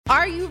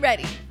Are you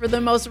ready for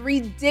the most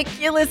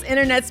ridiculous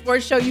internet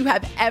sports show you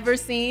have ever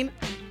seen?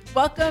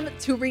 Welcome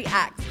to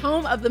React,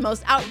 home of the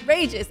most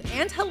outrageous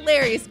and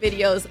hilarious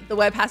videos the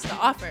web has to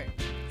offer.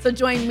 So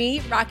join me,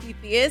 Rocky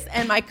Theus,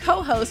 and my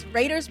co-host,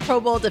 Raiders Pro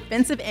Bowl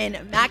defensive end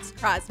Max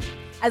Crosby,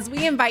 as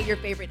we invite your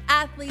favorite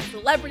athletes,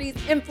 celebrities,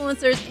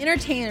 influencers,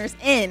 entertainers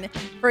in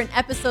for an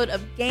episode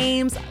of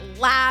games,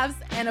 laughs,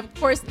 and of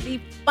course, the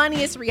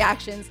funniest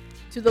reactions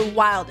to the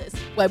wildest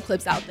web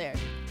clips out there.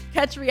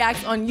 Catch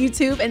Reacts on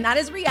YouTube, and that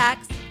is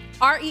Reacts,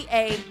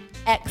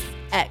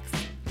 R-E-A-X-X.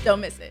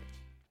 Don't miss it.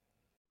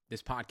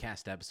 This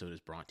podcast episode is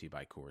brought to you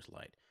by Coors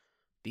Light.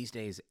 These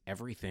days,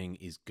 everything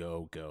is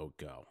go, go,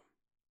 go.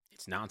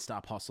 It's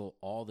nonstop hustle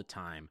all the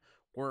time.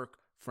 Work,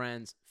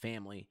 friends,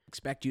 family,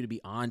 expect you to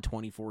be on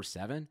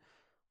 24/7?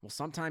 Well,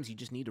 sometimes you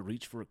just need to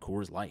reach for a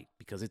Coors Light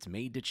because it's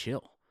made to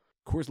chill.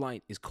 Coors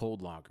Light is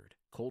cold lagered,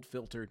 cold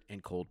filtered,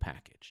 and cold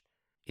packaged.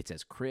 It's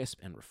as crisp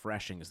and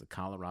refreshing as the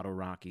Colorado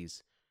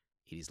Rockies.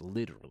 It is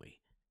literally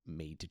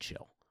made to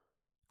chill.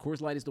 Coors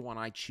Light is the one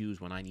I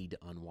choose when I need to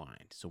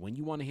unwind. So when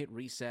you want to hit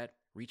reset,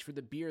 reach for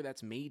the beer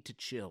that's made to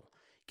chill.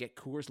 Get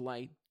Coors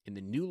Light in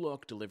the new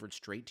look delivered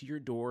straight to your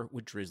door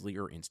with Drizzly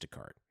or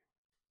Instacart.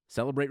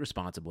 Celebrate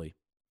responsibly.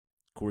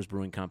 Coors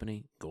Brewing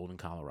Company, Golden,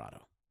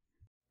 Colorado.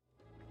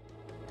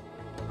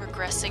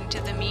 Regressing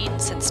to the mean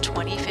since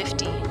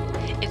 2015,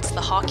 it's the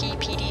Hockey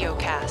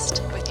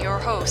PDO-cast with your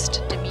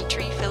host,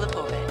 Dmitry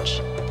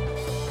Filipovich.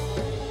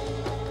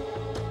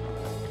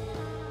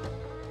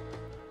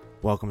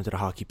 Welcome to the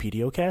Hockey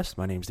PDO-cast.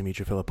 My name is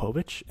Dmitry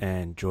Filipovich,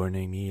 and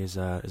joining me is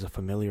a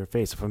familiar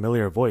face, a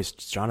familiar voice,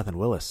 it's Jonathan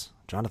Willis.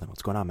 Jonathan,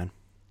 what's going on, man?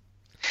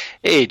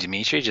 Hey,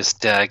 Dimitri,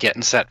 just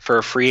getting set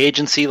for free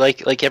agency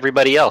like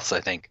everybody else, I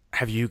think.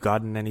 Have you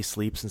gotten any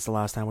sleep since the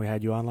last time we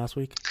had you on last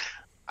week?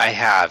 I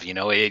have. You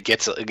know, it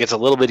gets a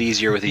little bit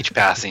easier with each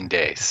passing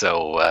day.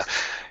 So,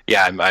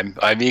 yeah,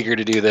 I'm eager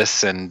to do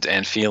this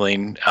and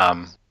feeling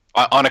on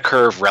a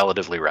curve,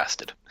 relatively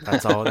rested.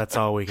 That's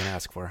all we can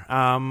ask for.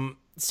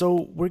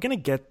 So we're gonna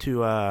get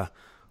to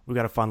we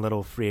got a fun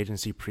little free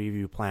agency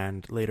preview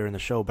planned later in the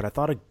show, but I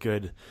thought a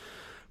good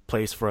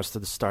place for us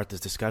to start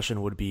this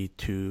discussion would be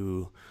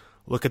to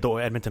look at the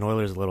Edmonton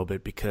Oilers a little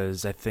bit,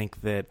 because I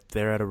think that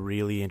they're at a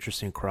really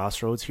interesting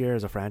crossroads here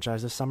as a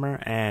franchise this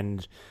summer,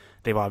 and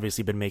they've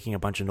obviously been making a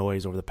bunch of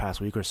noise over the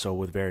past week or so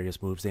with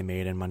various moves they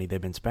made and money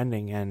they've been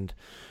spending. And,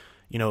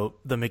 you know,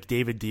 the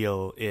McDavid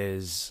deal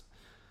is,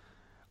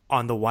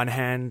 on the one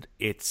hand,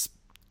 it's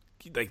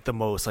like the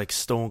most like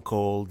stone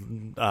cold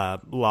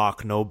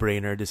lock,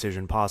 no-brainer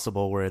decision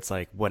possible, where it's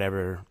like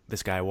whatever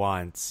this guy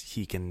wants,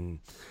 he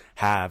can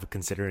have,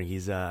 considering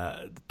he's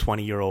a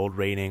 20-year-old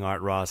reigning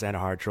Art Ross and a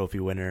Hart Trophy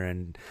winner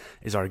and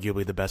is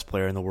arguably the best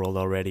player in the world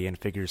already and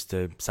figures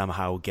to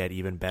somehow get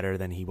even better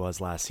than he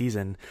was last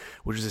season,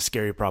 which is a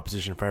scary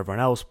proposition for everyone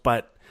else.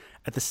 But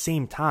at the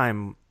same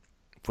time,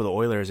 for the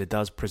Oilers, it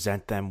does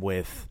present them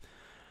with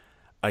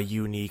a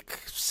unique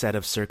set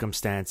of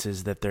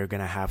circumstances that they're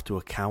going to have to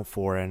account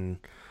for. And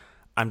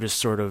I'm just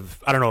sort of,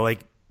 I don't know,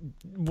 like,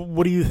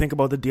 what do you think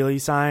about the deal he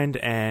signed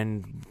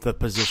and the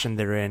position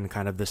they're in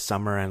kind of this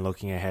summer and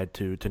looking ahead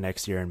to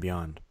next year and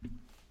beyond?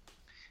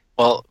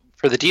 Well,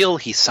 for the deal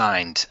he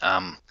signed,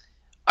 I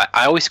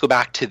always go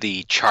back to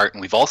the chart,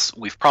 and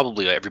we've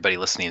probably, everybody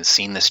listening has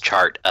seen this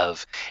chart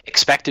of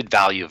expected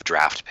value of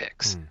draft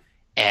picks.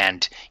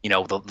 And, you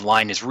know, the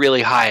line is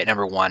really high at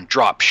number 1,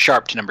 drop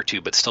sharp to number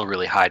 2, but still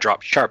really high,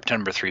 drop sharp to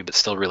number 3, but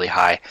still really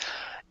high.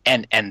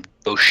 And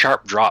those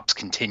sharp drops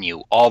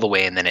continue all the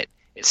way, and then it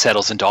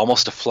settles into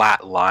almost a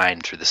flat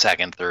line through the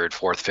 2nd, 3rd,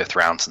 4th, 5th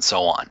rounds and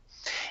so on.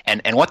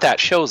 And what that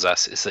shows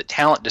us is that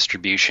talent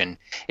distribution,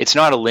 it's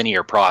not a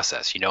linear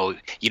process. You know,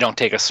 you don't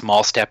take a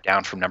small step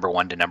down from number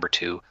 1 to number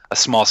 2, a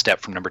small step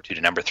from number 2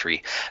 to number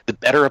 3. The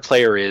better a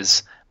player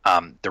is,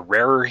 the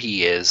rarer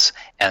he is,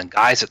 and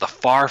guys at the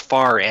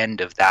far end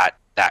of that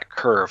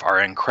curve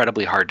are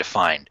incredibly hard to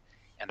find.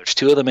 And there's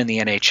 2 of them in the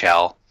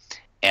NHL,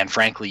 and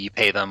frankly, you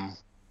pay them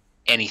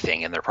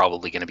anything, and they're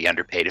probably going to be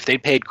underpaid. If they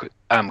paid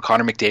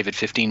Connor McDavid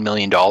 $15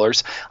 million,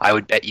 I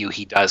would bet you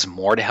he does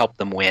more to help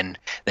them win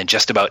than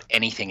just about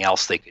anything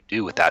else they could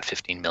do with that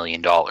 $15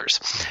 million.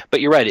 But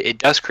you're right, it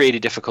does create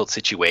a difficult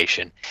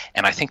situation,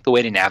 and I think the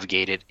way to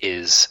navigate it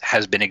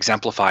has been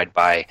exemplified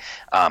by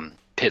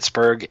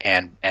Pittsburgh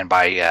and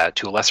by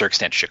to a lesser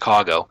extent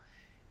Chicago,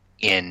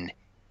 in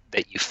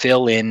that you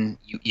fill in,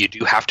 you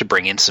do have to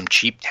bring in some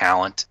cheap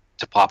talent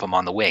to pop them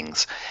on the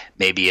wings.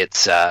 Maybe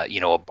it's a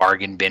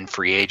bargain bin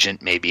free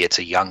agent, maybe it's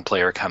a young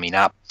player coming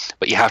up,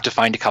 but you have to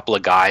find a couple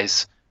of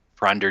guys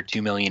for under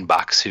 $2 million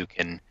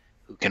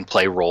who can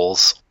play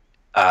roles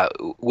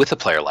with a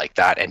player like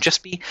that, and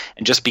just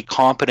be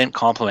competent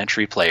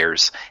complementary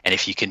players. And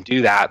if you can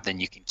do that, then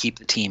you can keep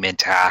the team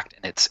intact,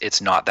 and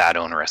it's not that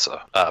onerous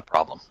a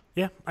problem.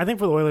 Yeah, I think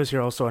for the Oilers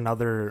here also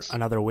another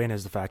win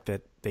is the fact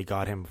that they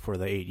got him for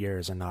the 8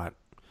 years and not,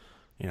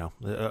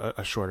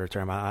 a shorter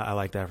term. I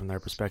like that from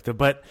their perspective.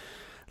 But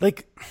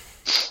like,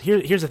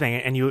 here's the thing,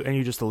 and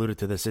you just alluded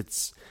to this.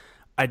 It's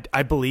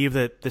I believe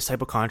that this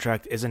type of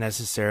contract isn't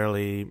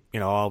necessarily,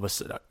 all of a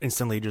sudden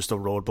instantly just a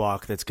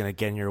roadblock that's going to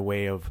get in your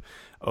way of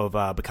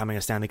becoming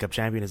a Stanley Cup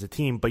champion as a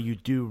team, but you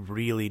do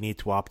really need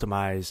to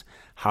optimize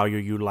how you're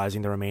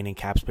utilizing the remaining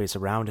cap space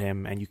around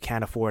him, and you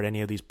can't afford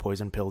any of these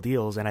poison pill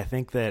deals. And I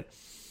think that,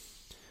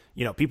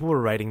 people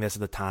were writing this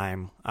at the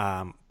time,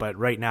 but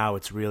right now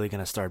it's really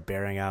going to start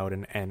bearing out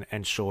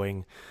and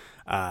showing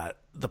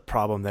the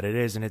problem that it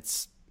is. And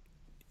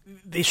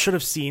they should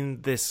have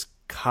seen this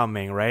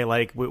coming, right?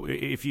 Like,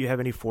 if you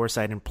have any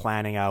foresight in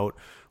planning out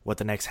what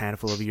the next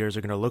handful of years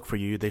are going to look for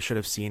you, they should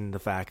have seen the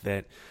fact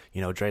that,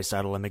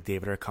 Draisaitl and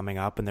McDavid are coming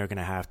up, and they're going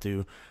to have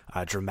to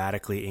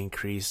dramatically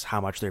increase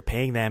how much they're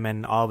paying them.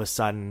 And all of a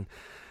sudden,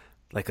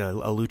 like a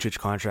Lucic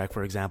contract,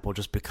 for example,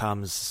 just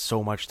becomes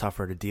so much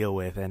tougher to deal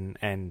with. And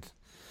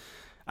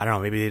I don't know,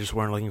 maybe they just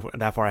weren't looking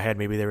that far ahead.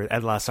 Maybe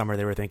last summer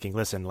they were thinking,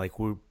 listen, like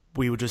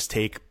we would just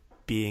take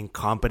being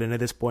competent at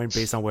this point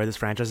based on where this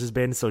franchise has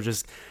been. So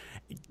just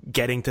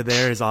getting to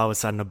there is all of a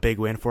sudden a big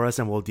win for us,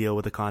 and we'll deal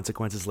with the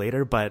consequences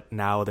later. But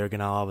now they're going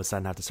to all of a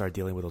sudden have to start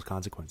dealing with those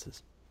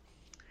consequences.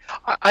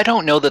 I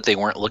don't know that they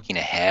weren't looking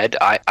ahead.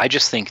 I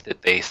just think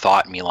that they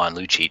thought Milan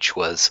Lucic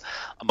was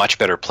a much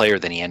better player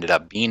than he ended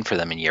up being for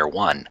them in year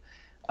one.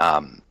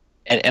 And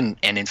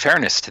in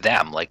fairness to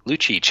them, like,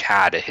 Lucic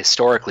had a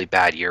historically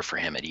bad year for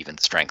him at even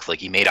strength. Like,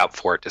 he made up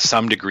for it to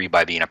some degree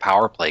by being a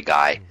power play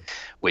guy,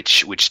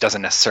 which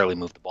doesn't necessarily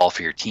move the ball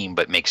for your team,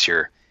 but makes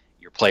your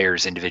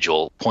players'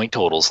 individual point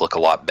totals look a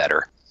lot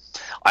better.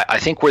 I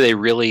think where they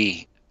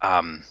really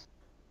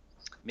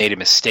made a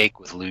mistake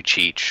with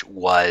Lucic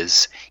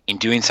was in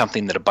doing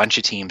something that a bunch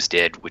of teams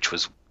did, which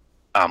was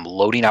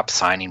loading up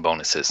signing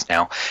bonuses.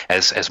 Now,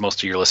 as most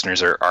of your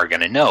listeners are going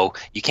to know,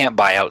 you can't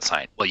buy out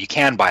you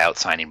can buy out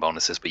signing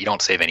bonuses, but you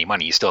don't save any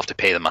money. You still have to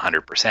pay them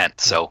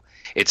 100%. So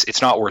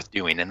it's not worth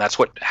doing. And that's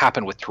what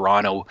happened with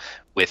Toronto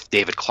with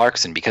David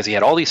Clarkson, because he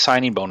had all these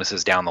signing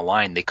bonuses down the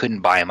line. They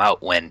couldn't buy him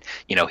out when,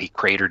 he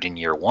cratered in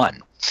year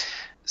one.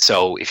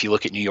 So if you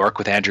look at New York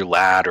with Andrew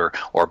Ladd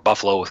or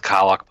Buffalo with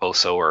Kyle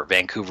Okposo or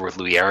Vancouver with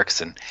Louis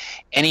Eriksson,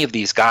 any of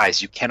these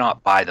guys, you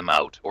cannot buy them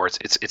out, or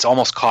it's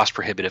almost cost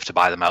prohibitive to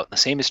buy them out. And the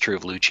same is true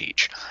of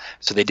Lucic.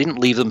 So they didn't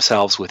leave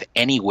themselves with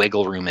any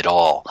wiggle room at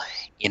all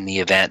in the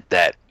event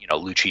that,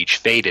 Lucic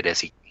faded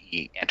as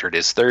he entered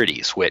his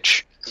 30s,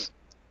 which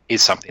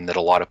is something that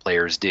a lot of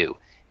players do.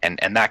 And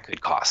that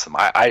could cost them.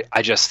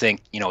 I just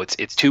think,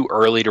 it's too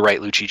early to write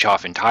Lucic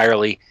off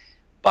entirely,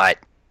 but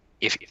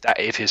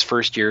if his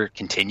first year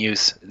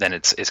continues, then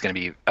it's going to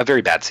be a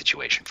very bad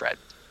situation for Ed.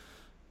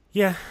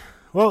 Yeah.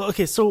 Well,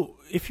 okay. So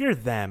if you're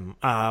them,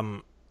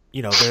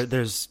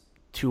 there's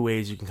two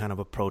ways you can kind of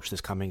approach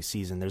this coming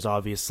season. There's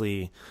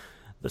obviously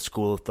the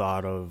school of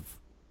thought of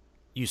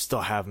you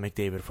still have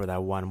McDavid for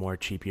that one more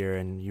cheap year,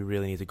 and you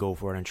really need to go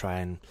for it and try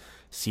and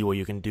see what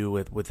you can do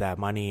with that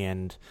money.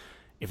 And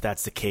if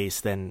that's the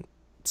case, then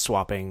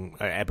swapping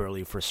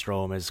Eberle for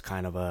Strome is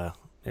kind of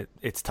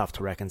it's tough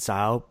to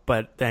reconcile.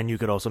 But then you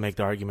could also make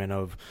the argument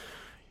of,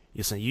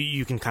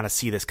 you can kind of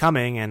see this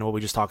coming, and what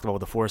we just talked about with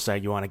the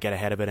foresight, you want to get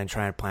ahead of it and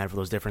try and plan for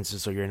those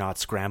differences so you're not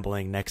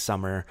scrambling next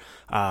summer.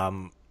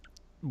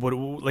 What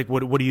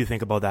do you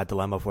think about that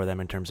dilemma for them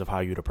in terms of how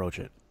you'd approach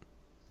it?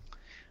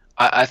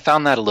 I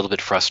found that a little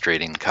bit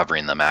frustrating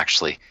covering them,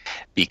 actually,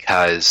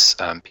 because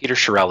Peter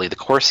Chiarelli, the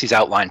course he's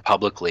outlined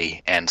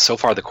publicly, and so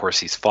far the course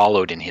he's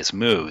followed in his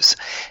moves,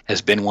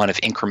 has been one of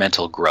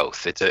incremental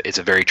growth. It's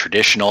a very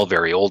traditional,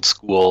 very old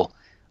school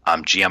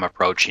GM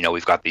approach.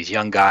 We've got these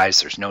young guys.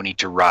 There's no need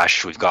to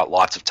rush. We've got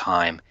lots of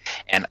time.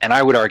 And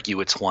I would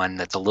argue it's one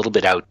that's a little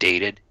bit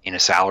outdated in a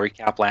salary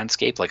cap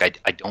landscape. Like,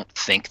 I don't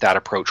think that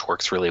approach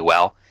works really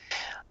well.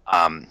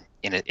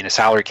 In a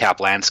salary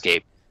cap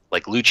landscape,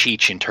 like,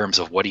 Lucic, in terms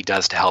of what he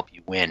does to help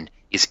you win,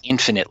 is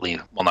infinitely,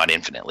 well, not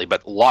infinitely,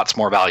 but lots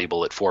more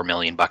valuable at $4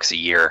 million a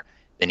year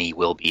than he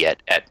will be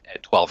at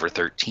 12 or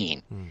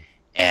 13.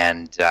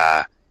 And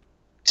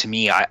to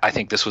me, I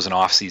think this was an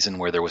off season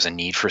where there was a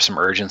need for some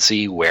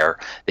urgency, where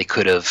they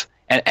could have,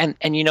 and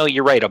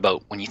you're right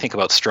about when you think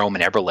about Strome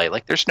and Eberle,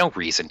 like, there's no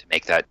reason to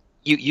make that.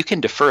 You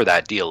can defer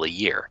that deal a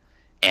year.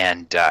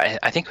 And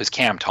I think it was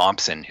Cam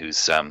Thompson,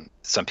 who's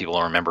some people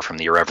will remember from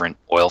the Irreverent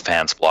Oil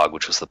Fans blog,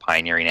 which was the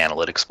pioneering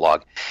analytics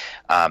blog,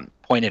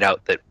 pointed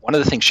out that one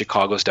of the things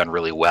Chicago's done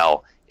really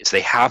well is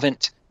they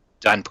haven't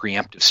done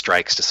preemptive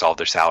strikes to solve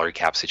their salary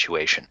cap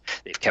situation.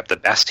 They've kept the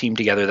best team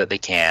together that they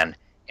can,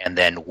 and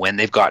then when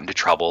they've gotten into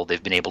trouble,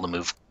 they've been able to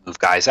move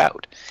guys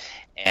out.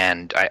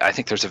 And I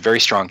think there's a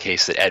very strong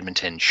case that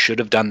Edmonton should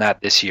have done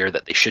that this year,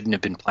 that they shouldn't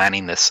have been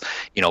planning this,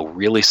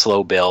 really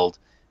slow build,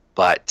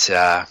 but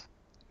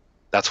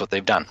that's what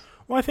they've done.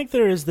 Well, I think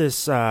there is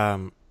this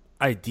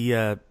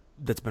idea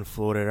that's been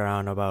floated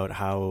around about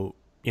how,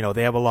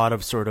 they have a lot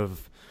of sort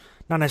of,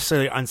 not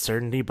necessarily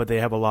uncertainty, but they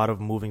have a lot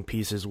of moving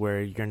pieces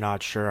where you're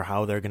not sure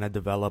how they're going to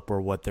develop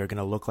or what they're going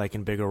to look like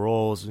in bigger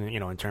roles,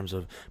 in terms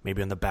of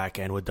maybe on the back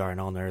end with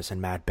Darnell Nurse and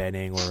Matt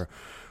Benning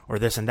or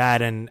this and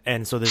that. And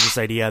so there's this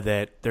idea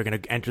that they're going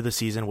to enter the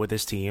season with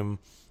this team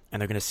and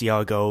they're going to see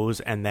how it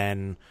goes. And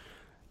then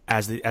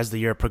as the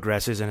year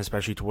progresses, and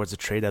especially towards the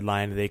trade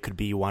deadline, they could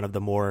be one of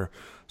the more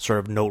sort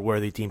of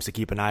noteworthy teams to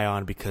keep an eye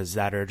on, because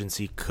that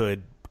urgency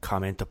could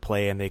come into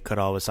play and they could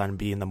all of a sudden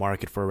be in the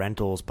market for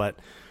rentals. But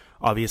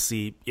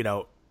obviously,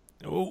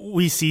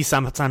 we see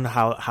sometimes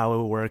how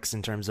it works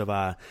in terms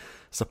of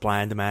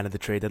supply and demand at the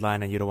trade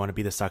deadline, and you don't want to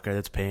be the sucker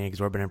that's paying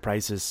exorbitant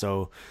prices.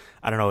 So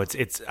I don't know.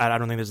 I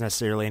don't think there's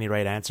necessarily any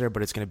right answer,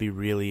 but it's going to be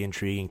really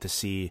intriguing to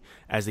see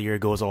as the year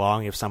goes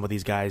along if some of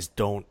these guys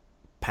don't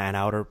pan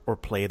out or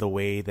play the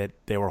way that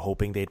they were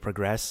hoping they'd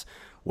progress,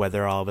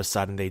 whether all of a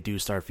sudden they do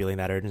start feeling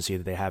that urgency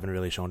that they haven't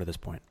really shown to this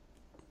point.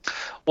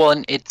 Well,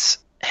 and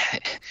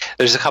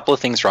there's a couple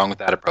of things wrong with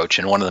that approach,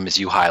 and one of them, as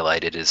you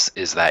highlighted,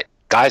 is that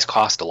guys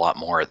cost a lot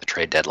more at the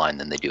trade deadline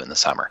than they do in the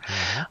summer.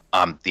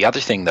 Mm-hmm. The other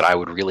thing that I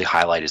would really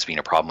highlight as being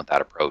a problem with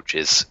that approach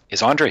is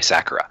Andrej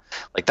Sekera.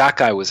 Like, that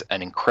guy was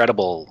an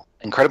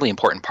incredibly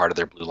important part of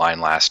their blue line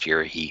last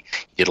year. He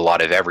did a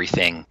lot of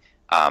everything.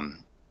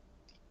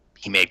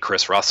 He made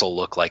Chris Russell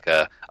look like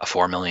a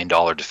 $4 million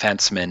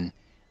defenseman.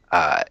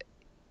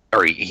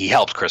 Or he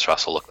helped Chris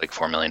Russell look like a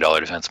 $4 million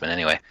defenseman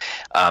anyway.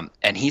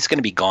 And he's going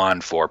to be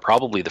gone for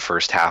probably the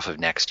first half of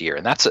next year.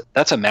 And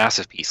that's a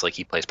massive piece. Like,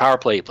 he plays power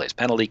play, he plays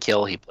penalty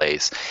kill, he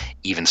plays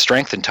even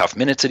strength and tough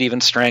minutes at even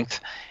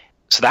strength.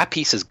 So that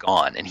piece is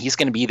gone, and he's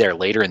going to be there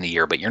later in the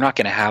year, but you're not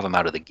going to have him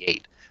out of the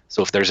gate.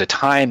 So if there's a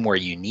time where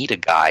you need a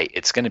guy,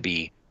 it's going to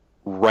be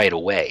right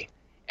away.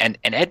 And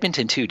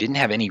Edmonton, too, didn't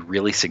have any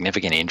really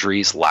significant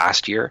injuries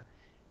last year.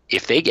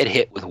 If they get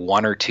hit with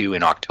one or two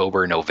in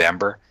October,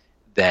 November,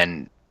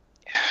 then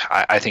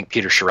I think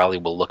Peter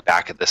Chiarelli will look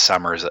back at this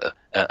summer as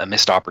a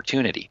missed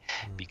opportunity,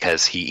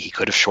 because he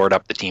could have shored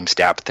up the team's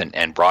depth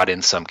and brought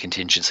in some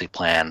contingency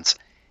plans.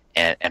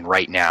 And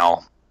right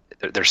now,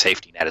 their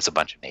safety net is a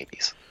bunch of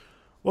maybes.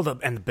 Well,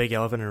 the big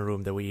elephant in the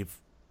room that we've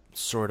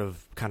sort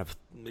of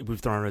we've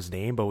thrown his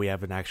name, but we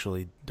haven't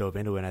actually dove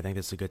into it, and I think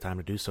this is a good time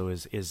to do so,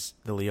 is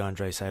the Leon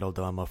Draisaitl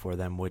dilemma for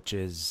them, which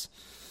is,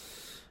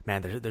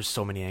 man, there's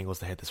so many angles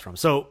to hit this from.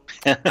 So,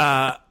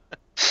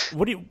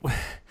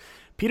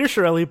 Peter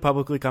Chiarelli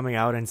publicly coming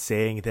out and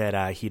saying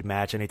that he'd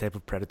match any type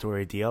of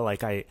predatory deal.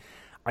 Like, I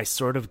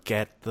sort of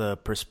get the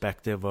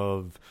perspective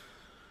of,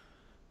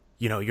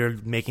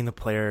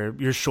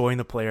 you're showing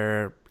the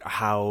player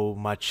how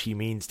much he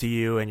means to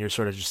you, and you're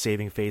sort of just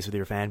saving face with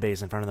your fan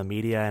base in front of the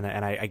media,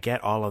 and I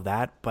get all of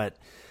that, but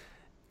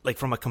like,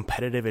 from a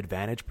competitive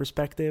advantage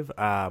perspective,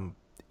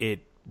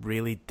 it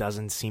really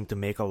doesn't seem to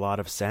make a lot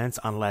of sense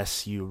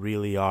unless you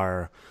really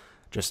are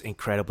just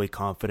incredibly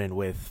confident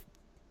with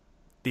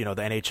the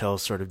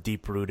NHL's sort of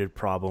deep-rooted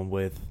problem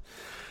with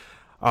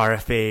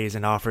RFAs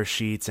and offer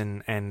sheets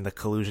and the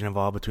collusion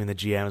involved between the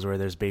GMs, where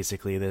there's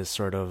basically this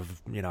sort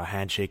of,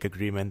 handshake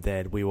agreement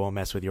that we won't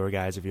mess with your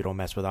guys if you don't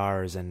mess with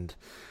ours. And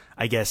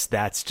I guess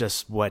that's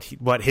just what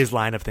his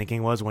line of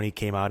thinking was when he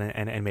came out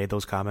and made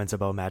those comments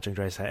about matching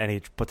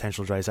any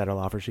potential Draisaitl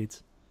offer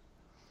sheets.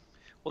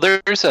 Well,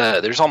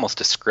 there's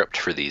almost a script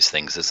for these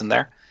things, isn't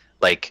there?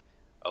 Like,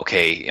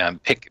 okay,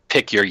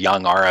 pick your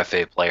young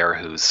RFA player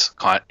whose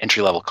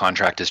entry-level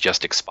contract has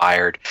just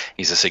expired.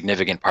 He's a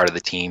significant part of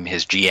the team.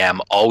 His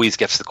GM always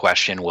gets the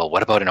question, well,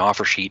 what about an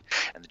offer sheet?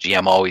 And the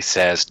GM always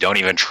says, don't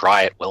even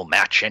try it. We'll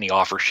match any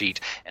offer sheet.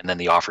 And then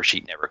the offer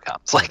sheet never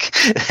comes. Like,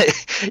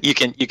 you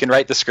can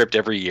write the script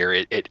every year.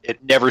 It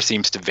never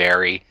seems to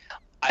vary.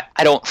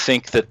 I don't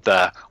think that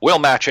the we'll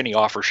match any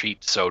offer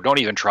sheet, so don't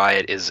even try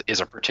it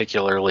is a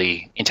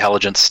particularly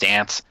intelligent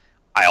stance.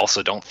 I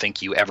also don't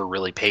think you ever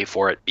really pay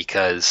for it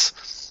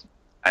because,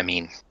 I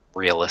mean,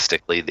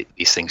 realistically,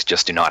 these things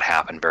just do not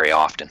happen very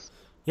often.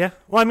 Yeah.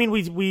 Well, I mean,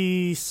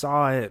 we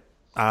saw it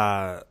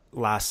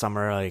last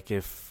summer, like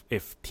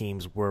if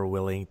teams were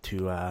willing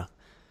to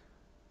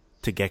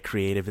get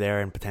creative there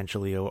and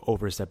potentially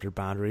overstep their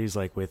boundaries,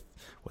 like with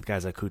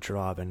guys like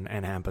Kucherov and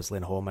Hampus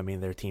Lindholm. I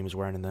mean, their teams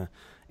weren't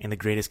in the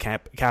greatest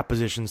cap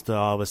positions to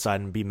all of a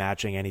sudden be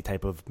matching any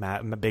type of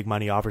big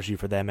money offer sheet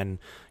for them. And,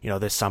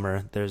 this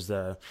summer there's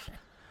the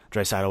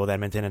Draisaitl with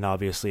Edmonton, and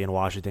obviously in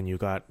Washington you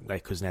got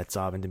like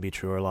Kuznetsov and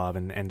Dmitry Orlov,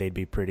 and they'd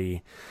be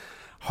pretty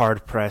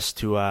hard pressed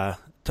to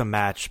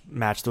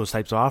match those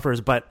types of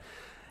offers. But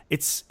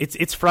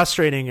it's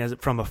frustrating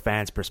from a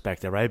fan's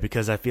perspective, right?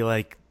 Because I feel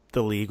like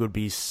the league would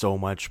be so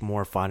much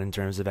more fun in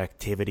terms of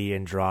activity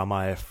and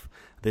drama if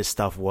this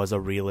stuff was a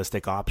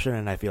realistic option,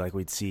 and I feel like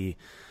we'd see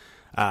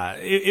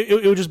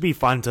it would just be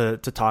fun to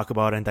talk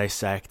about and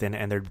dissect,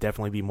 and there'd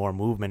definitely be more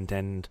movement.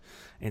 And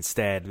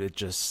instead,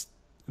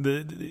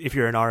 if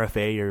you're an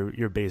RFA,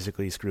 you're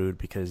basically screwed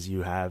because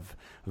you have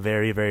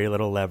very, very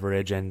little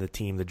leverage, and the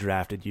team that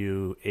drafted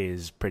you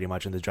is pretty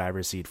much in the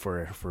driver's seat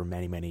for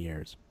many, many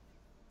years.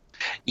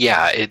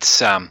 Yeah,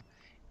 it's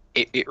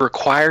it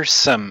requires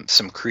some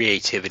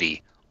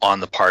creativity on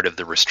the part of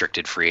the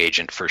restricted free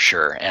agent for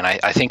sure. And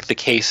I think the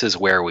cases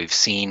where we've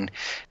seen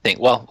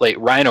like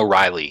Ryan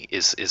O'Reilly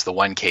is the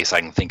one case I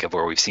can think of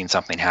where we've seen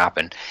something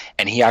happen,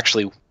 and he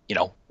actually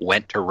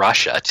went to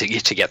Russia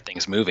to get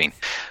things moving.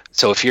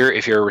 So if you're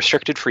a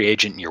restricted free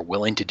agent and you're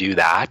willing to do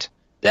that,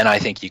 then I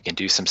think you can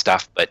do some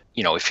stuff. But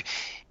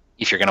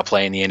if you're going to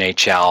play in the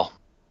NHL,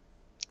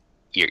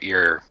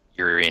 you're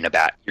in a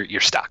bat.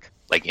 You're stuck.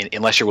 Like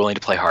unless you're willing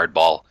to play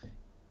hardball,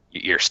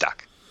 you're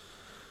stuck.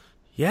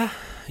 Yeah.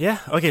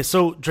 Okay,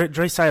 so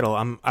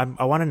Draisaitl,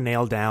 I want to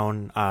nail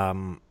down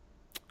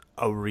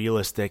a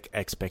realistic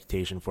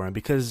expectation for him,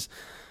 because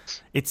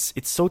it's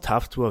so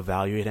tough to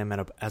evaluate him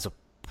as a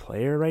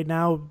player right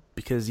now,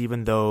 because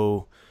even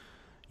though,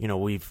 you know,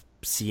 we've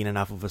seen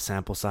enough of a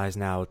sample size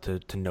now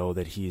to know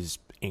that he's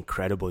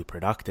incredibly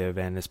productive,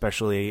 and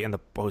especially in the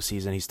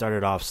postseason, he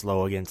started off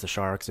slow against the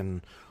Sharks,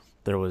 and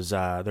there was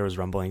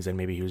rumblings that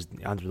maybe he was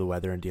under the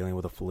weather and dealing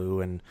with a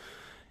flu, and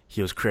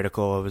he was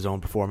critical of his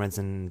own performance,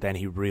 and then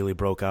he really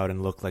broke out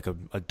and looked like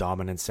a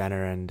dominant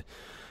center. And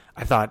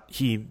I thought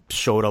he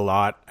showed a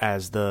lot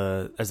as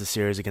the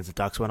series against the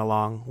Ducks went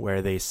along,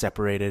 where they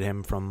separated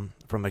him from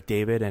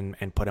McDavid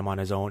and put him on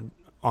his own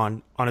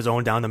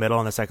down the middle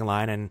on the second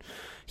line, and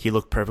he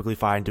looked perfectly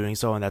fine doing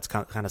so. And that's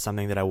kind of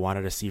something that I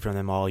wanted to see from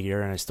them all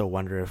year, and I still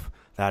wonder if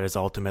that is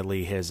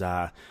ultimately his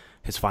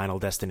final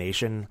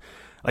destination.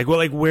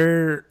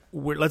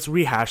 Let's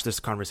rehash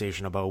this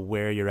conversation about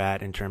where you're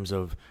at in terms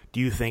of, do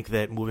you think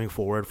that moving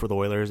forward for the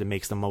Oilers, it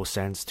makes the most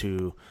sense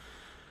to,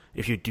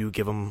 if you do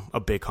give him a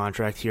big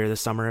contract here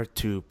this summer,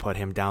 to put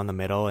him down the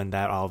middle, and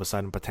that all of a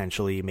sudden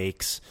potentially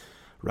makes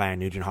Ryan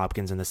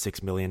Nugent-Hopkins and the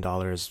 $6 million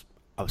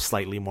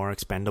slightly more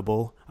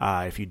expendable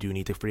if you do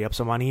need to free up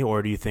some money?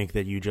 Or do you think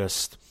that you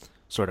just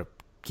sort of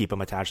keep him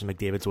attached to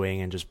McDavid's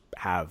wing and just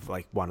have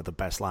like one of the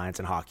best lines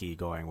in hockey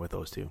going with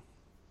those two?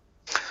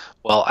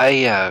 Well,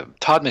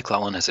 Todd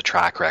McLellan has a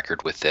track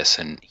record with this,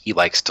 and he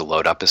likes to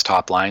load up his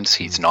top lines.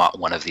 He's not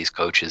one of these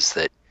coaches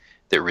that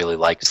really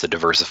likes the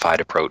diversified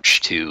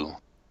approach to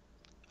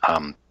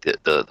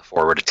the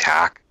forward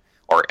attack,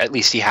 or at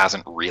least he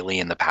hasn't really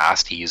in the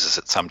past. He uses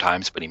it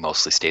sometimes, but he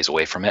mostly stays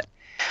away from it.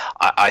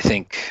 I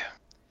think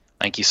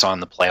you saw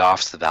in the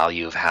playoffs the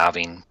value of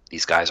having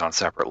these guys on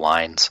separate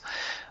lines.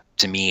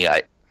 To me,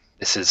 I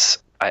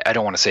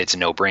don't want to say it's a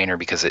no-brainer,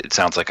 because it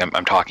sounds like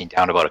I'm talking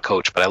down about a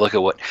coach, but I look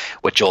at what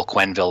Joel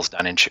Quenneville's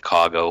done in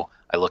Chicago.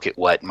 I look at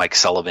what Mike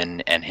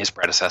Sullivan and his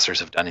predecessors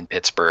have done in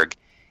Pittsburgh,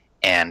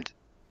 and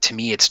to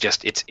me, it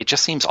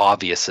just seems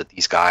obvious that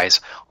these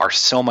guys are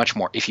so much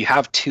more. If you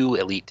have two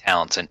elite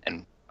talents,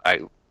 and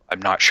I'm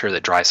not sure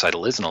that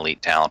Draisaitl is an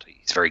elite talent.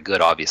 He's very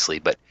good, obviously,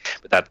 but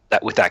that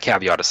with that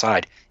caveat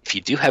aside, if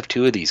you do have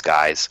two of these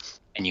guys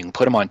and you can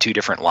put them on two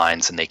different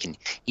lines, and they can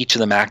each of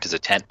them act as a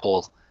tent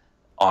pole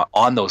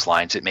on those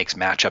lines, it makes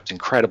matchups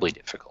incredibly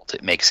difficult.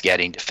 It makes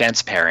getting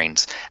defense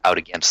pairings out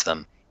against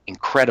them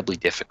incredibly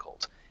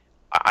difficult.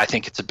 I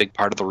think it's a big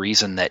part of the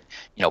reason that,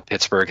 you know,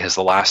 Pittsburgh has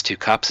the last two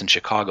cups and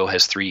Chicago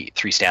has three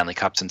Stanley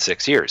Cups in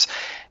 6 years.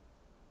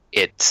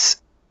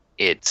 It's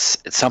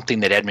something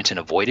that Edmonton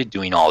avoided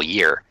doing all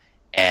year,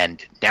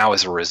 and now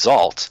as a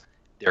result,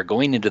 they're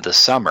going into the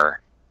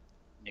summer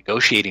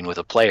negotiating with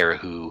a player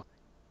who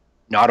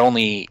not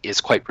only is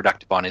quite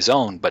productive on his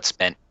own, but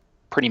spent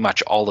pretty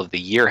much all of the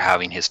year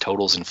having his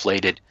totals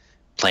inflated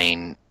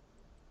playing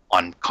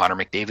on Connor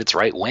McDavid's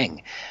right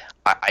wing.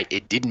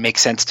 It didn't make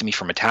sense to me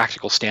from a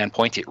tactical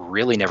standpoint. It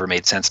really never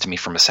made sense to me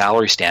from a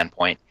salary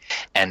standpoint.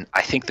 And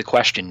I think the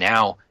question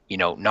now, you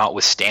know,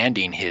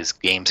 notwithstanding his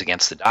games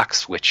against the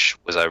Ducks, which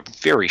was a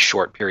very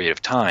short period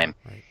of time,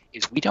 right,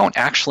 is we don't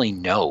actually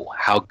know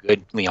how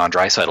good Leon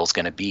Draisaitl is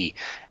going to be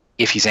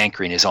if he's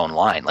anchoring his own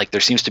line. Like, there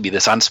seems to be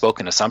this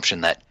unspoken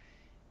assumption that,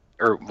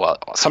 or well,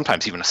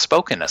 sometimes even a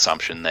spoken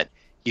assumption that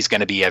he's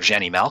going to be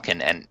Evgeny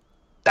Malkin, and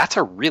that's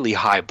a really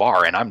high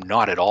bar, and I'm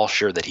not at all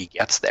sure that he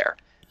gets there.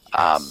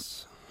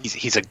 Yes.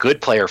 He's a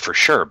good player for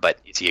sure, but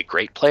is he a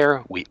great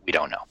player? We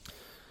don't know.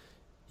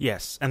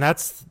 Yes, and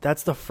that's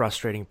the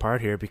frustrating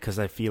part here, because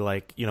I feel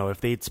like, you know,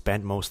 if they'd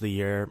spent most of the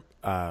year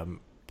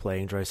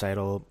playing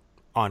Draisaitl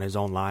on his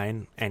own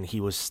line and he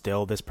was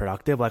still this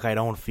productive, like, I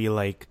don't feel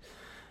like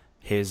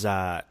his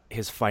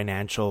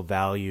financial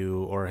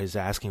value or his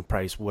asking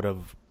price would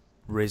have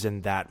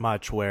risen that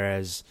much,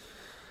 whereas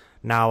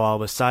now all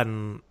of a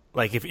sudden,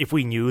 like, if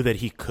we knew that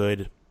he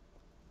could,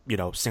 you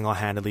know,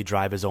 single-handedly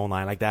drive his own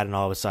line like that, and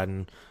all of a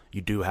sudden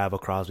you do have a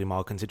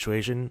Crosby-Malkin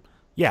situation,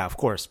 yeah, of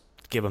course,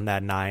 give him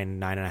that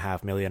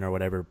 $9.5 million or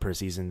whatever per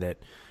season that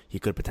he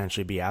could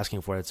potentially be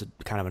asking for. It's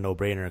kind of a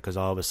no-brainer, because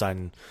all of a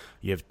sudden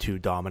you have two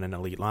dominant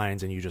elite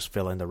lines and you just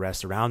fill in the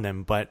rest around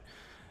them. But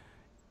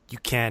you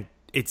can't.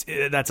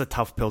 That's a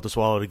tough pill to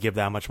swallow, to give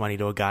that much money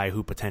to a guy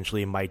who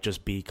potentially might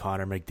just be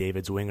Connor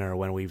McDavid's winger,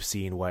 when we've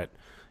seen what,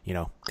 you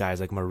know, guys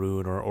like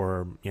Maroon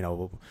or you know,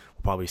 we'll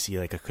probably see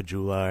like a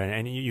Kajula,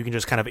 and you can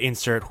just kind of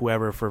insert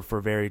whoever for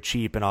very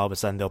cheap, and all of a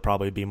sudden they'll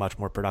probably be much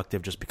more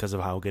productive just because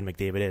of how good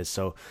McDavid is.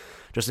 So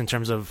just in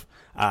terms of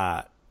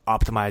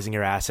optimizing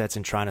your assets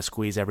and trying to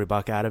squeeze every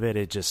buck out of it,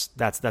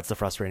 that's the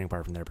frustrating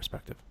part from their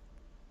perspective.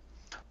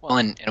 Well,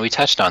 and we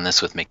touched on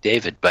this with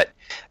McDavid, but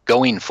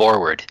going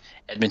forward,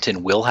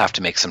 Edmonton will have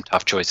to make some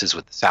tough choices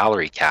with the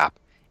salary cap.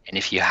 And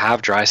if you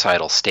have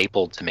Draisaitl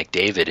stapled to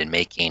McDavid and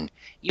making,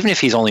 even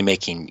if he's only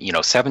making, you know,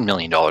 $7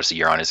 million a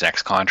year on his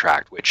next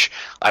contract, which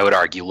I would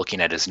argue,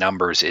 looking at his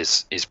numbers,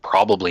 is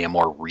probably a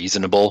more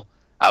reasonable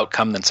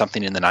outcome than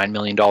something in the $9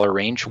 million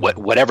range.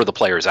 Whatever the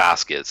player's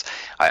ask is,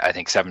 I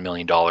think $7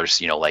 million,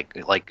 like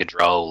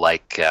Gaudreau,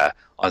 like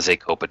Anze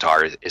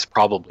Kopitar is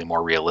probably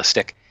more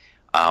realistic.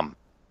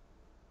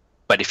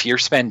 But if you're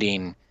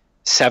spending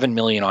 $7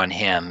 million on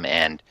him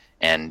and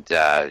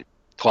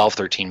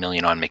 13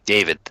 million on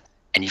McDavid,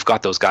 and you've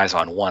got those guys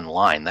on one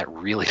line, that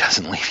really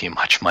doesn't leave you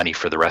much money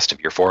for the rest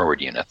of your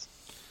forward units.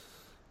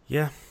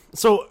 Yeah.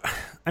 So,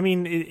 I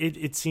mean,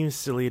 it seems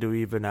silly to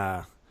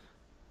even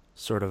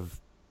sort of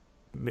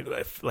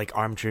like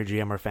armchair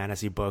GM or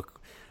fantasy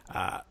book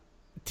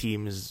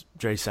teams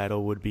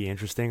Draisaitl would be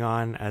interesting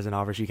on as an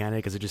offer sheet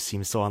candidate because it just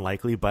seems so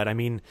unlikely. But I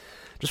mean,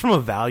 just from a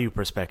value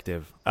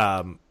perspective,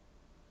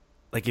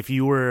 like if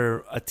you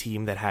were a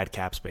team that had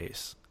cap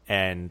space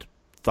and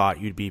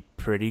thought you'd be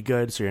pretty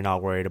good, so you're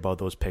not worried about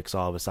those picks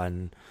all of a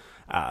sudden,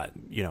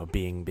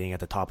 being at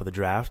the top of the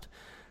draft,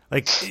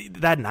 like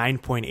that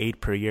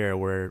 9.8 per year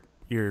where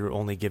you're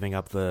only giving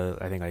up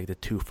the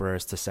 2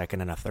 firsts, a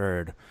second, and a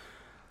third.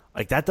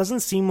 Like that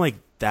doesn't seem like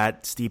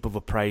that steep of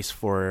a price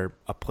for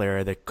a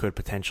player that could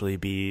potentially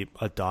be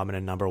a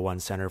dominant number one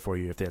center for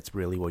you if that's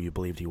really what you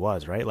believed he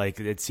was, right? Like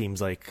it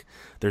seems like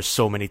there's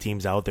so many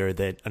teams out there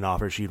that an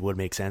offer sheet would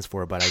make sense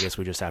for, but I guess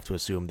we just have to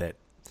assume that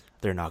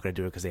they're not going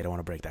to do it because they don't want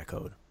to break that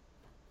code.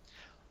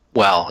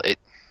 Well,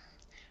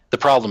 the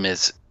problem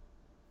is,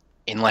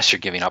 unless you're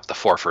giving up the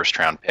 4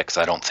 first-round picks,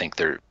 I don't think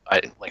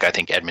I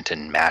think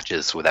Edmonton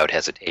matches without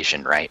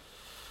hesitation, right?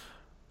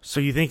 So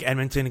you think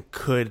Edmonton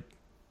could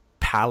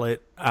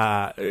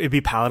it'd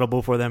be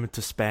palatable for them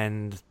to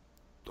spend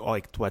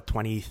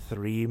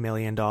 $23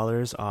 million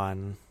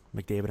on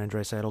McDavid and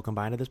Draisaitl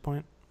combined at this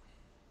point?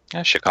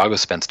 Yeah, Chicago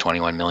spends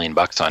 $21 million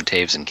on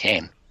Taves and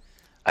Kane.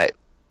 I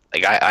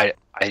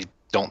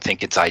don't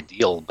think it's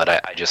ideal, but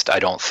I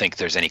don't think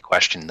there's any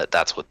question that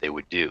that's what they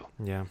would do.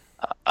 Yeah.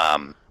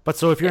 But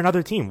so if you're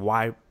another team,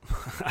 why?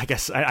 I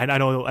guess I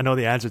know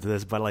the answer to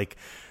this, but like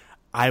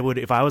I would,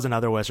 if I was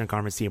another Western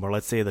Conference team, or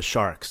let's say the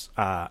Sharks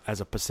as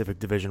a Pacific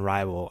Division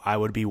rival, I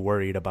would be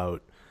worried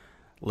about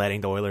letting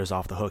the Oilers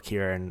off the hook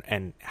here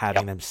and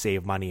having them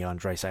save money on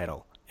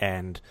Draisaitl.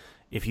 And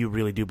if you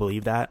really do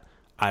believe that,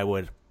 I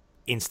would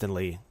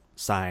instantly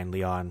sign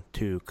Leon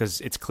too,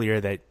 because it's clear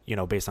that,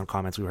 based on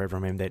comments we heard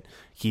from him, that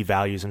he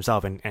values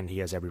himself and he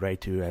has every right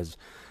to as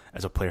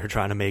a player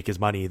trying to make his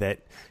money, that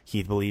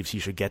he believes he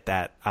should get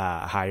that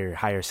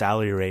higher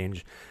salary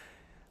range.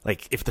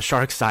 Like if the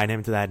Sharks sign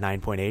him to that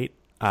 9.8,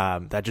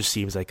 that just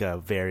seems like a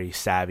very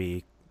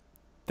savvy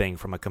thing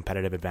from a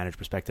competitive advantage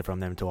perspective from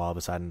them to all of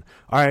a sudden,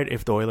 all right,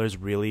 if the Oilers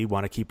really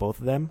want to keep both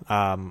of them,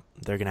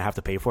 they're going to have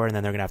to pay for it, and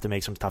then they're going to have to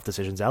make some tough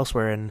decisions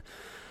elsewhere, and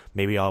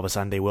maybe all of a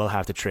sudden they will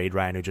have to trade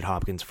Ryan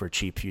Nugent-Hopkins for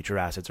cheap future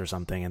assets or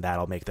something, and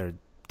that'll make their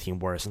team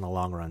worse in the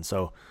long run.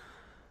 So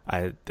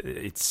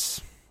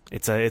it's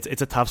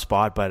a tough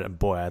spot, but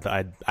boy,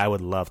 I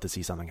would love to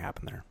see something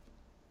happen there.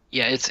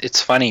 Yeah,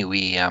 it's funny.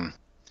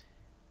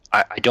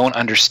 I don't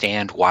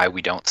understand why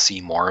we don't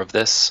see more of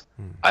this.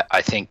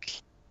 I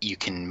think you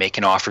can make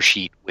an offer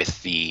sheet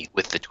with the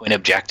twin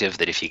objective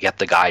that if you get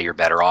the guy, you're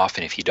better off,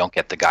 and if you don't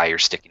get the guy, you're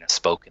sticking a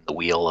spoke in the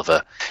wheel of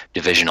a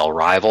divisional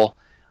rival.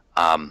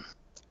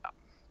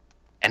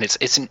 And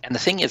the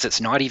thing is, it's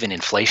not even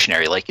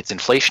inflationary. Like it's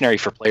inflationary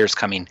for players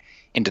coming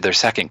into their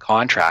second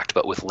contract,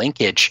 but with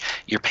linkage,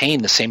 you're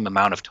paying the same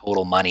amount of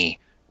total money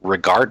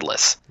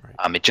regardless.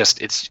 Right. It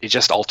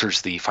just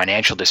alters the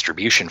financial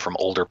distribution from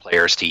older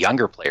players to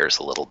younger players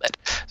a little bit.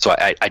 So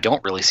I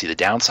don't really see the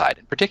downside,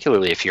 and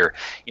particularly if you're,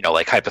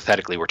 like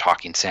hypothetically we're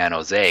talking San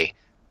Jose.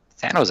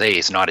 San Jose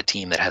is not a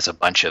team that has a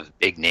bunch of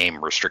big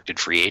name restricted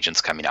free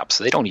agents coming up,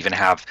 so they don't even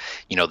have,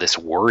 this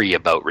worry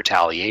about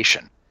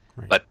retaliation.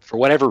 Right. But for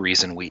whatever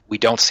reason, we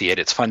don't see it.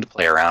 It's fun to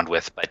play around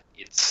with, but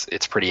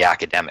it's pretty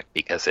academic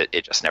because it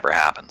just never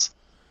happens.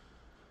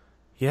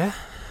 Yeah,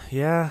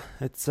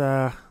 it's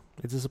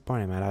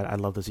disappointing, man.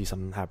 I'd love to see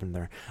something happen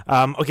there.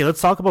 Okay,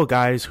 let's talk about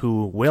guys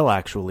who will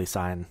actually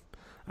sign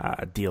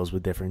deals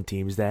with different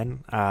teams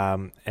then,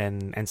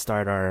 and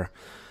start our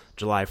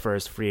July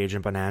 1st free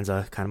agent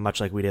bonanza, kind of much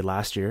like we did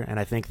last year. And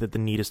I think that the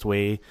neatest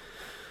way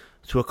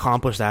to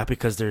accomplish that,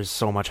 because there's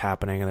so much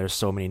happening and there's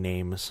so many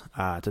names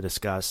to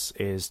discuss,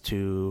 is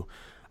to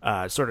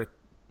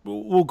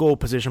we'll go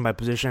position by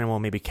position and we'll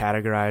maybe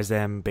categorize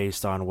them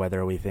based on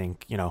whether we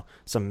think,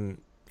 some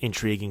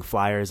intriguing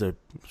flyers are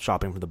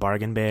shopping from the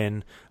bargain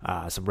bin,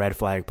 some red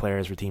flag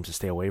players for teams to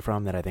stay away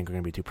from that I think are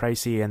going to be too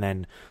pricey, and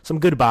then some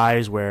good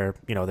buys where,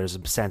 there's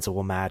a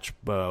sensible match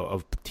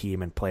of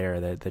team and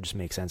player that just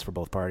makes sense for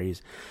both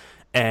parties.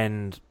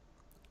 And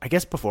I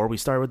guess before we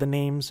start with the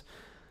names,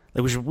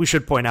 we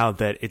should point out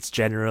that it's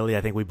generally,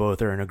 I think we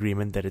both are in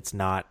agreement that it's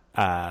not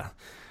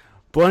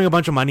blowing a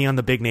bunch of money on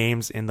the big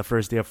names in the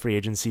first day of free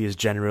agency is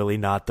generally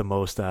not the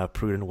most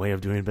prudent way of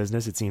doing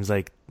business. It seems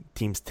like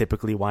teams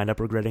typically wind up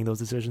regretting those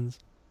decisions.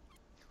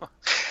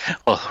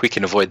 Well, we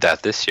can avoid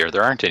that this year.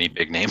 There aren't any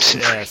big names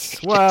in free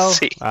agency. Well,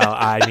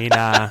 I mean,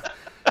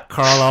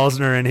 Carl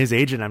Alsner and his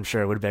agent, I'm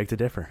sure, would beg to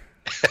differ.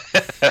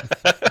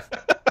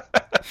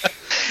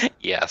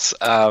 Yes.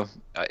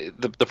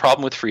 The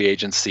problem with free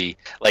agency,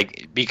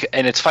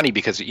 and it's funny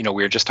because we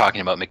were just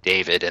talking about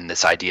McDavid and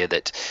this idea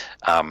that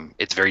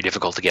it's very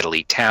difficult to get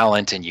elite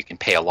talent, and you can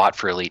pay a lot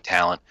for elite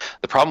talent.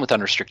 The problem with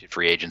unrestricted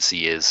free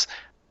agency is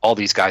all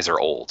these guys are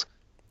old,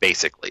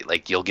 basically.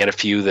 Like, you'll get a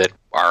few that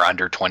are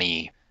under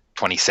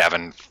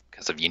 27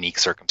 because of unique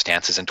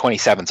circumstances, and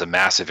 27 is a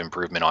massive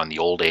improvement on the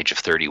old age of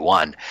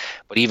 31.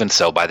 But even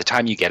so, by the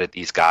time you get at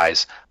these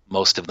guys,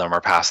 most of them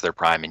are past their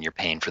prime, and you're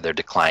paying for their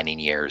declining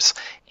years.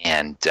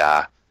 And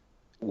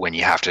when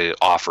you have to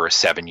offer a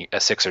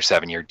 6 or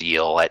 7 year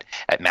deal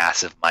at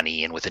massive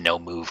money and with a no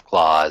move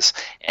clause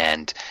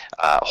and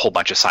a whole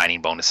bunch of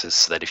signing bonuses,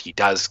 so that if he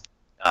does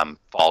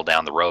fall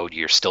down the road,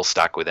 you're still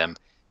stuck with him.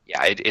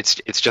 Yeah,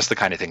 it's just the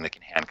kind of thing that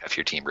can handcuff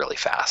your team really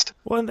fast.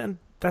 Well, and then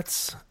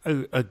that's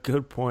a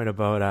good point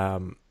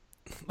about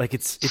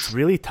it's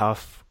really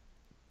tough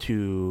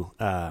to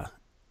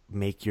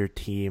make your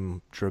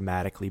team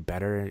dramatically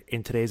better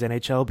in today's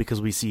NHL,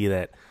 because we see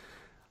that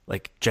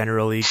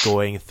generally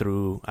going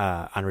through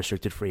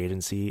unrestricted free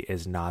agency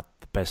is not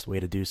the best way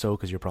to do so,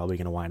 because you're probably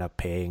going to wind up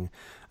paying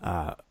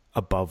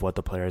above what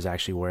the player is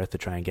actually worth to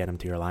try and get him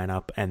to your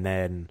lineup. And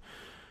then,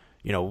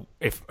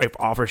 if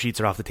offer sheets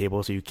are off the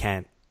table, so you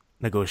can't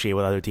negotiate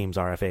with other teams'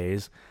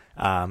 RFAs,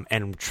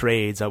 and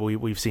trades,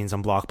 we've seen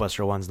some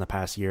blockbuster ones in the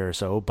past year or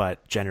so,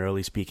 but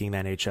generally speaking, the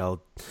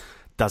NHL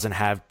doesn't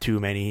have too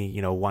many,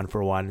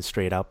 1-for-1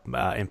 straight up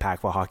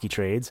impactful hockey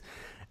trades.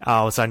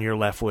 All of a sudden you're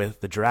left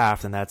with the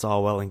draft, and that's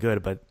all well and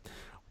good, but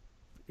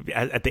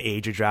at the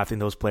age of drafting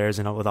those players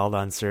and with all the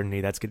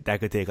uncertainty, that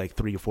could take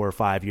 3, 4,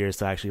 5 years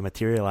to actually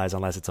materialize,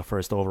 unless it's a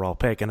first overall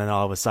pick. And then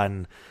all of a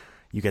sudden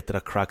you get to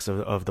the crux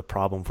of the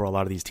problem for a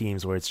lot of these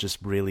teams, where it's just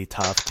really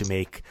tough to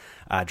make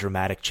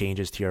dramatic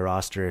changes to your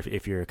roster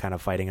if you're kind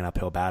of fighting an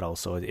uphill battle.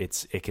 So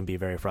it can be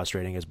very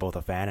frustrating as both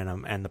a fan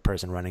and the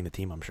person running the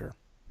team, I'm sure.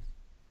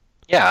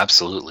 Yeah,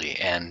 absolutely.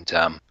 And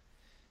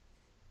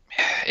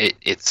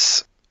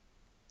it's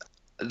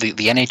the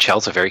NHL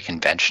is a very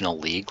conventional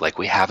league.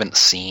 We haven't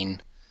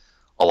seen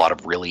a lot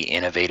of really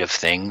innovative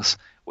things.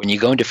 When you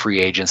go into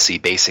free agency,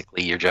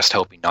 basically you're just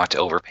hoping not to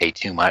overpay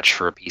too much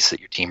for a piece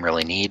that your team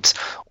really needs,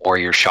 or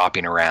you're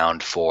shopping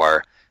around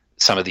for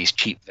some of these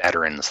cheap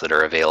veterans that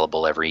are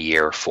available every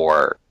year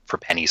for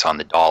pennies on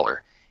the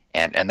dollar.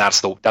 And that's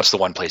the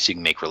one place you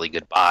can make really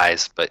good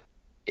buys, but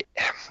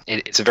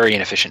it's a very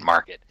inefficient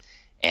market.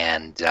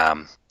 And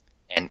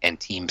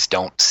teams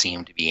don't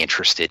seem to be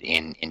interested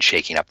in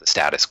shaking up the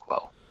status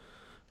quo.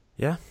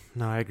 Yeah,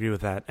 no, I agree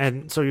with that.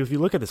 And so if you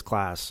look at this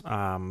class,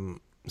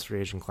 this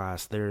free agent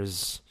class,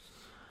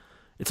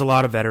 it's a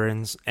lot of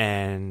veterans,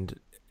 and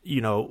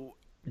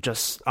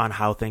just on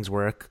how things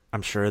work,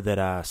 I'm sure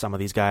that some of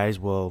these guys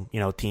will,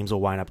 teams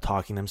will wind up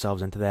talking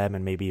themselves into them,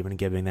 and maybe even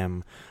giving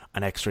them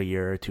an extra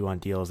year or two on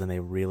deals than they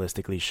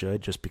realistically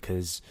should, just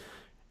because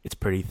it's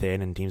pretty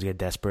thin and teams get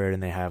desperate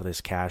and they have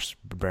this cash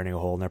burning a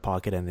hole in their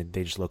pocket, and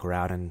they just look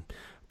around and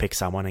pick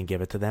someone and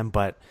give it to them.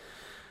 But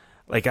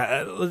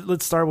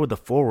let's start with the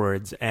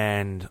forwards,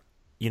 and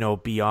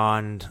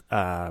beyond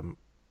a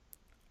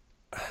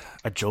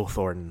Joe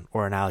Thornton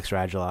or an Alex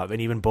Radulov,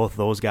 and even both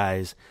those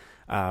guys,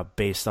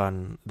 based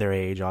on their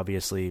age,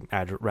 obviously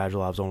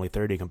Radulov's only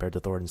 30 compared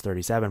to Thornton's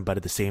 37, but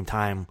at the same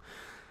time,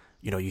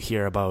 you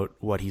hear about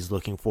what he's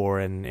looking for,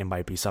 and it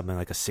might be something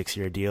like a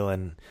 6-year deal,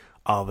 and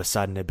all of a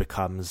sudden it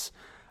becomes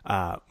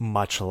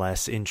much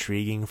less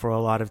intriguing for a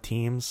lot of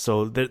teams.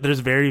 So there's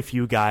very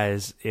few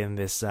guys in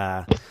this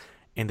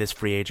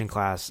free agent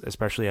class,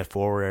 especially at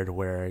forward,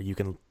 where you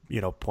can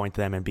point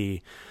to them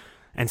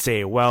and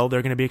say, well,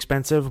 they're going to be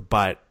expensive,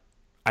 but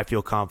I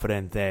feel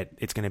confident that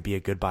it's going to be a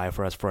good buy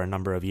for us for a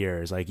number of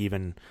years.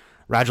 Even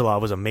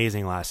Radulov was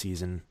amazing last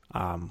season,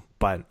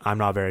 but I'm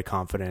not very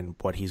confident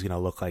what he's going to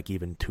look like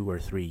even 2 or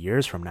 3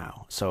 years from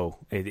now. So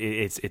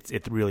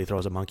it really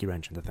throws a monkey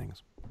wrench into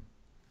things.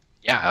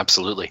 Yeah,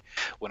 absolutely.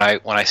 When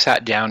I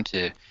sat down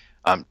to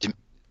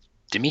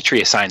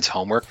Dimitri assigns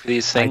homework for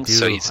these things,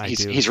 so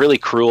he's really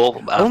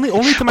cruel. Only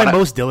to my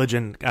most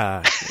diligent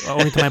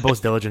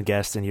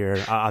guest, and you're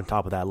on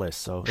top of that list.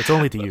 So it's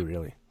only to you,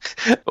 really.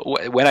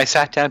 When I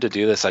sat down to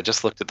do this, I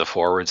just looked at the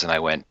forwards and I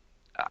went,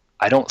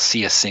 I don't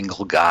see a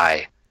single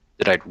guy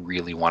that I'd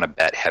really want to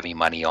bet heavy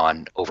money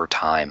on over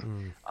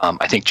time.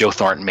 I think Joe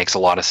Thornton makes a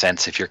lot of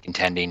sense if you're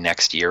contending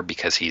next year,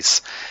 because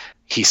he's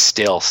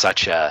still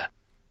such a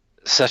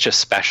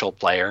special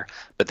player,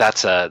 but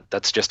that's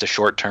just a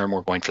short term.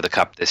 We're going for the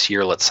cup this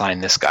year. Let's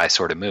sign this guy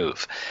sort of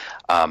move.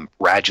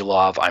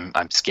 Radulov,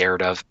 I'm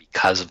scared of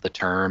because of the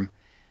term.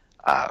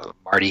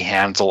 Marty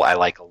Hanzal, I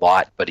like a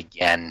lot, but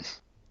again,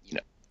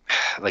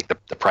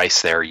 the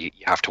price there, you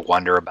have to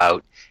wonder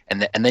about.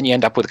 And then you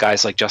end up with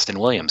guys like Justin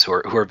Williams, who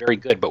are very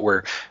good, but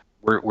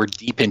we're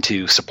deep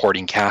into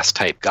supporting cast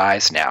type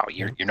guys now.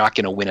 You're not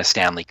going to win a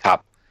Stanley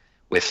Cup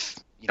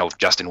with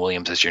Justin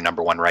Williams as your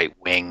number one right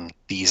wing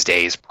these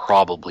days,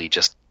 probably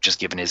just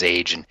given his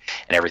age and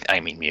everything. I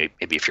mean,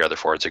 maybe if your other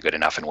forwards are good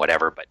enough and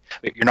whatever, but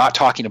you're not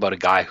talking about a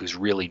guy who's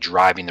really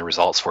driving the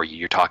results for you.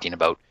 You're talking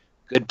about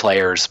good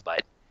players,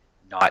 but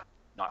not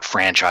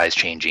franchise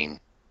changing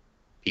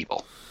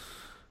people.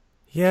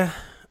 Yeah.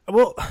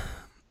 Well,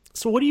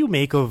 so what do you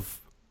make of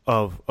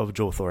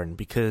Joe Thornton?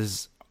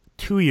 Because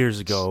 2 years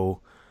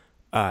ago,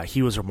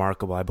 he was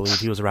remarkable. I believe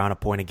he was around a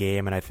point a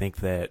game, and I think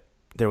that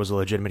there was a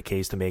legitimate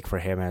case to make for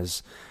him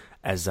as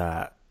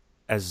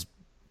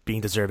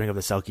being deserving of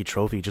the Selke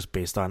Trophy, just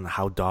based on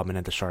how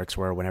dominant the Sharks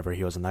were whenever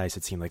he was on the ice.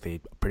 It seemed like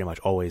they pretty much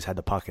always had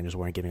the puck and just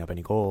weren't giving up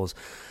any goals.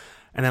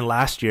 And then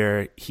last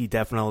year, he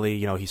definitely,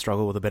 he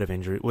struggled with a bit of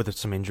injury, with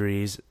some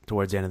injuries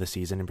towards the end of the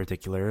season in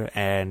particular.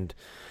 And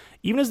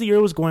even as the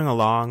year was going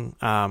along,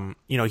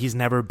 he's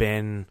never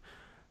been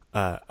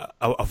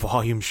a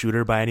volume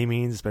shooter by any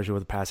means, especially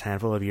with the past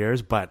handful of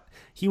years, but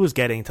he was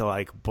getting to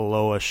like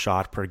below a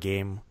shot per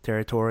game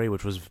territory,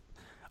 which was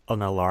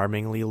an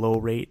alarmingly low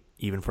rate,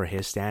 even for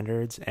his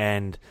standards.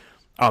 And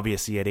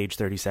obviously at age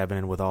 37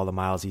 and with all the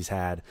miles he's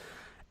had,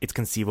 it's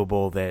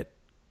conceivable that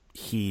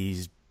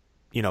he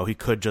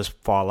could just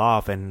fall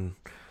off and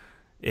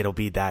it'll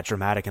be that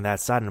dramatic and that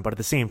sudden. But at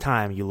the same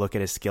time, you look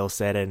at his skill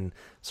set and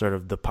sort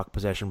of the puck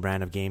possession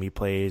brand of game he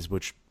plays,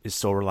 which is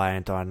so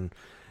reliant on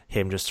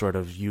him just sort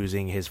of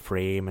using his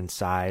frame and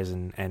size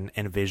and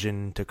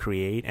vision to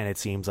create. And it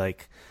seems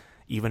like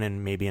even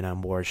in a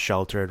more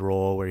sheltered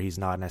role where he's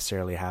not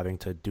necessarily having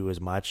to do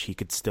as much, he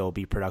could still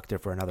be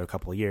productive for another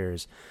couple of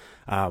years.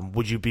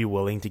 Would you be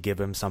willing to give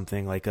him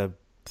something like a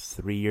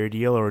 3-year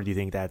deal, or do you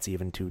think that's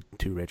even too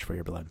rich for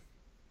your blood?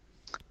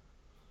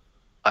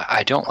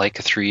 I don't like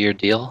a 3-year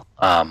deal,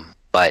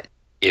 but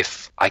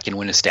if I can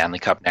win a Stanley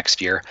Cup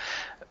next year,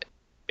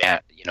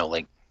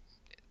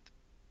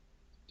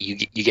 you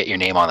get your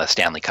name on the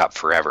Stanley Cup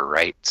forever,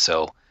 right?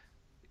 So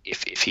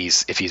if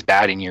he's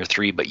bad in year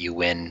 3, but you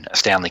win a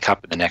Stanley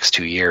Cup in the next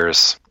 2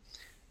 years,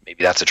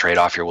 maybe that's a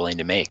trade-off you're willing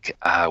to make.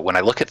 When I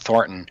look at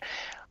Thornton,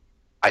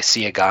 I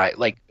see a guy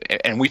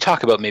and we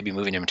talk about maybe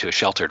moving him to a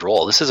sheltered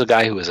role. This is a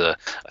guy who is a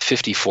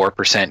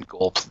 54%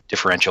 goal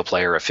differential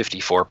player, a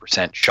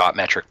 54% shot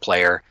metric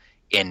player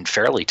in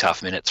fairly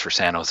tough minutes for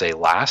San Jose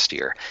last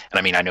year. And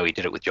I mean, I know he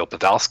did it with Joe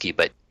Pavelski,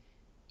 but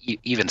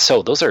even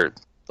so, those are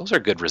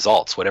good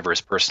results, whatever his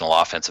personal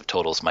offensive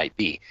totals might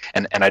be.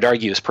 And I'd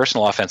argue his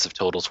personal offensive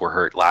totals were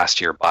hurt last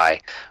year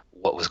by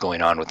what was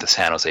going on with the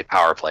San Jose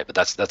power play, but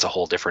that's a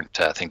whole different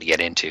thing to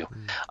get into.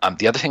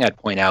 The other thing I'd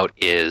point out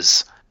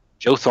is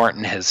Joe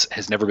Thornton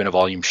has never been a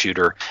volume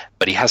shooter,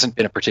 but he hasn't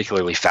been a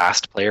particularly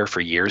fast player for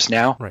years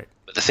now. Right.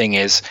 But the thing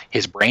is,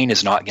 his brain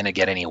is not going to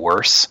get any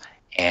worse,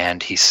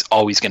 and he's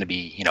always going to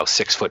be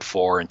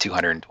 6'4" and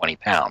 220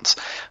 pounds.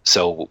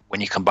 So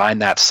when you combine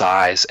that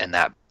size and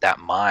that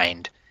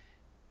mind,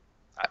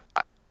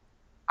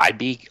 I'd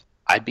be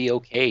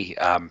okay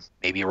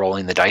maybe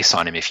rolling the dice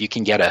on him. If you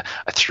can get a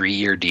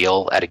 3-year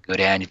deal at a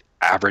good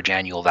average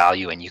annual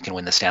value and you can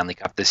win the Stanley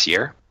Cup this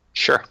year,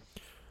 sure.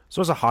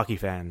 So as a hockey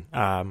fan,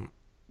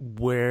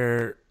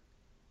 what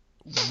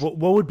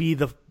would be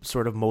the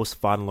sort of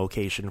most fun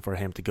location for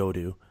him to go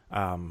to,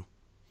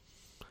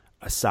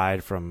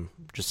 aside from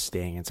just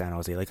staying in San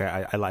Jose? Like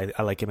I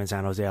like him in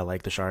San Jose. I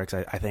like the Sharks.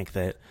 I think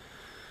that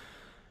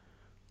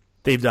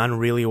they've done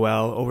really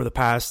well over the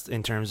past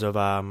in terms of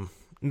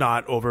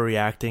not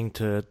overreacting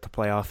to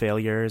playoff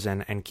failures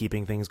and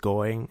keeping things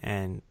going.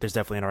 And there's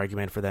definitely an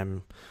argument for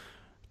them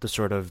to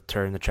sort of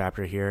turn the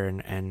chapter here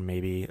and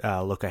maybe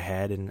look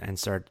ahead and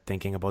start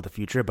thinking about the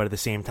future. But at the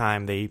same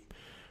time, they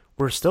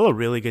were still a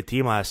really good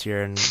team last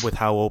year. And with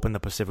how open the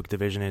Pacific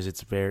Division is,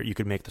 you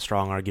could make the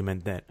strong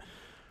argument that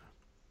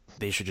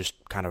they should just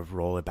kind of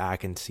roll it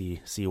back and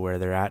see where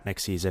they're at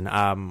next season.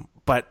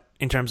 But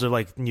in terms of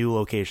like new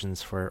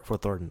locations for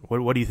Thornton,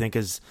 what do you think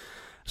is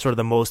sort of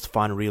the most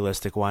fun,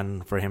 realistic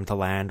one for him to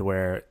land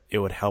where it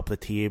would help the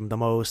team the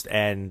most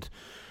and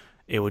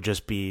it would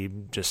just be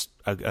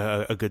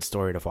a good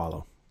story to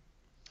follow?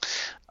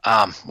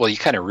 Well, you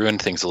kind of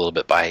ruined things a little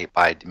bit by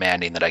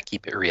demanding that I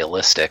keep it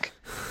realistic.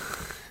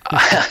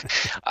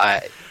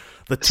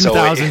 The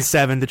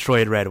 2007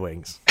 Detroit Red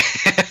Wings.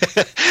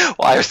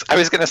 Well, I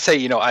was going to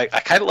say, I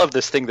kind of love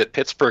this thing that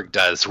Pittsburgh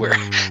does where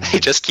they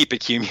just keep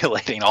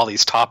accumulating all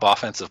these top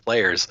offensive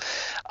players.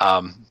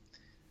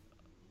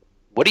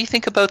 What do you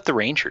think about the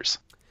Rangers?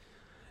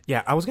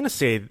 Yeah, I was going to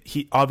say,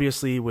 he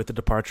obviously, with the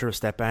departure of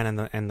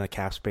Stepan and the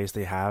cap space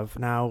they have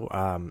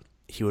now,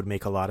 he would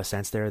make a lot of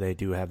sense there. They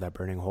do have that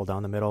burning hole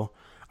down the middle.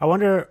 I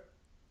wonder,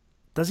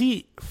 does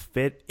he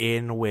fit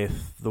in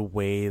with the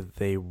way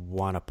they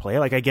want to play?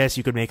 Like, I guess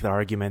you could make the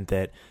argument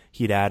that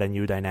he'd add a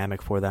new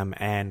dynamic for them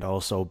and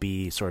also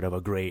be sort of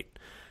a great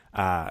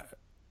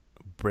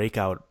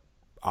breakout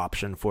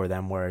option for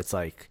them where it's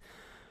like,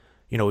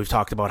 we've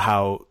talked about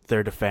how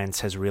their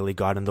defense has really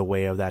got in the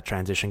way of that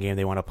transition game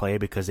they want to play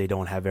because they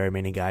don't have very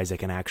many guys that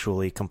can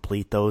actually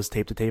complete those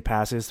tape-to-tape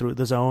passes through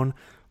the zone.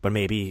 But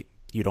maybe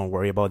you don't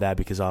worry about that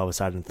because all of a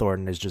sudden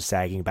Thornton is just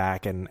sagging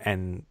back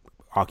and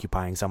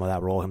occupying some of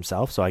that role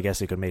himself. So I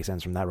guess it could make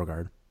sense from that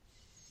regard.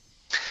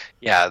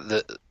 Yeah,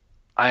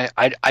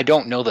 I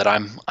don't know that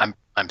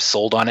I'm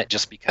sold on it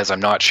just because I'm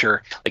not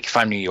sure. Like if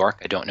I'm New York,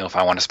 I don't know if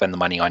I want to spend the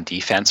money on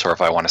defense or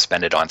if I want to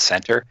spend it on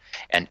center.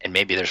 And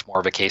maybe there's more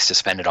of a case to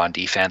spend it on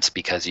defense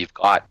because you've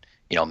got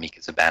Mika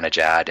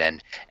Zibanejad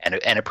and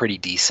a pretty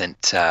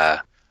decent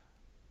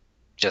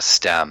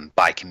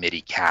by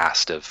committee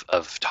cast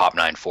of top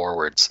 9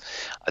 forwards.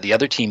 The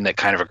other team that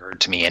kind of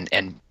occurred to me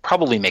and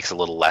probably makes a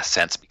little less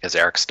sense because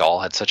Eric Stahl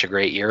had such a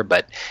great year,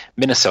 but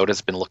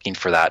Minnesota's been looking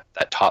for that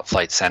top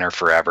flight center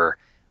forever.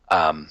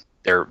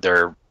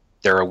 They're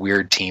a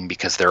weird team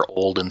because they're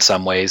old in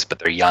some ways, but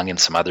they're young in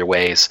some other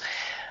ways.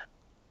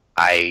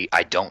 I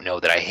don't know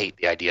that I hate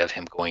the idea of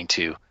him going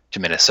to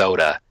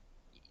Minnesota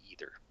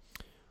either.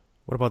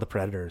 What about the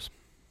Predators?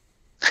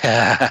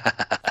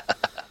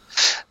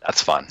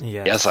 That's fun.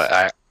 Yes,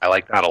 I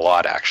like that a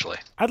lot, actually.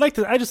 I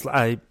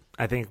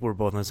think we're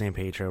both on the same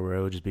page here, where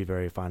it would just be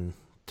very fun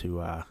to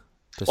well,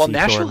 see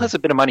Nashville Thornton. has a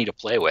bit of money to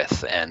play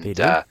with, and They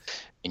do.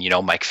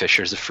 Mike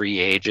Fisher's a free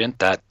agent.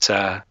 It's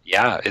kind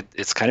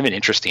of an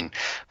interesting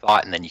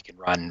thought. And then you can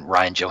run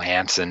Ryan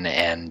Johansson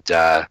and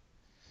Joe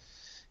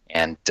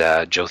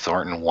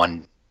Thornton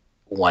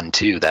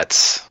 1-2.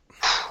 That's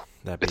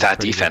That'd with be a that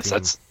pretty good defense.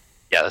 team.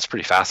 That's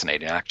pretty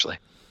fascinating, actually.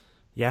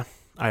 Yeah,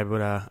 I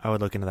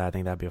would look into that. I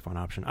think that'd be a fun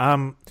option.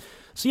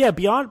 So yeah,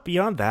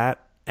 beyond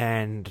that,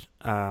 and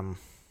I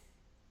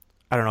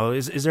don't know,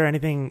 is there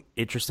anything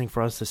interesting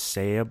for us to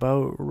say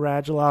about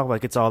Radulov?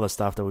 Like, it's all the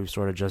stuff that we've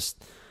sort of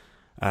just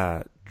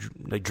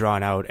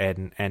drawn out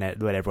and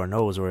what everyone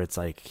knows, where it's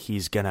like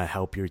he's gonna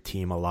help your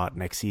team a lot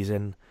next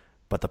season,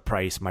 but the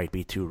price might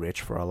be too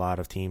rich for a lot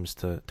of teams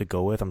to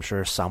go with. I'm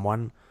sure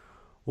someone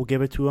will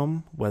give it to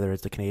him, whether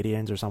it's the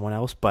Canadiens or someone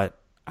else, but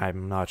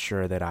I'm not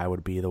sure that I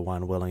would be the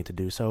one willing to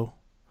do so.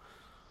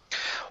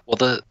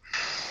 Well,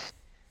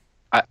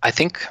 I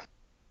think.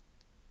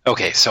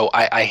 Okay, so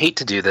I hate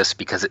to do this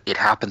because it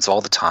happens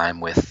all the time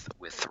with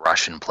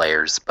Russian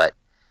players, but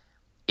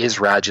is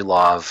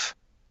Radulov,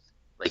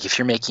 like, if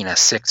you're making a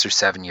 6 or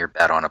 7 year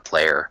bet on a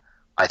player,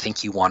 I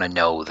think you want to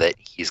know that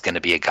he's going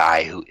to be a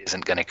guy who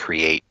isn't going to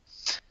create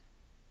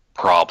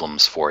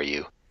problems for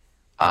you.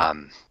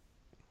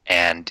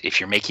 And if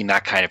you're making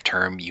that kind of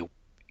term,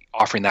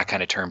 offering that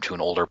kind of term to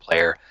an older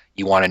player,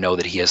 you want to know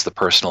that he has the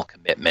personal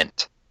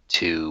commitment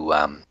to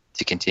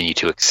continue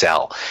to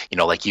excel.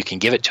 Like, you can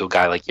give it to a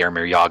guy like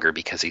Jaromir Jagr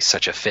because he's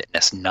such a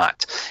fitness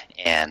nut,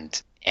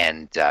 and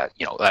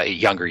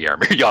younger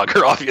Jaromir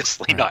Jagr,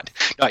 obviously, not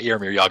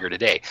Jaromir Jagr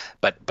today,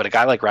 but a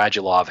guy like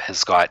Radulov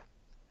has got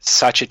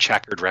such a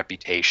checkered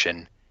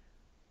reputation.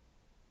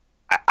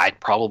 I'd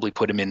probably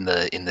put him in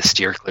the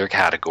steer clear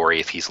category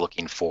if he's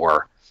looking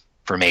for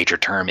major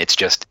term.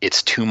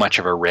 It's too much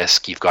of a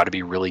risk. You've got to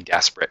be really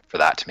desperate for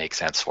that to make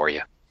sense for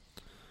you.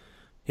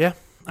 Yeah,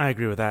 I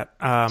agree with that.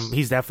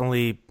 He's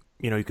definitely,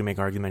 you can make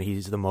an argument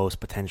he's the most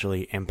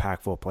potentially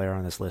impactful player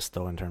on this list,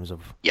 though, in terms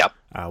of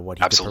what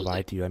he absolutely could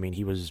provide to you. I mean,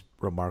 he was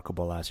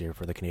remarkable last year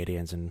for the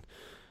Canadiens, and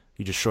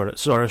he just sort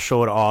of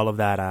showed all of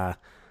that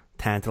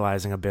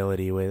tantalizing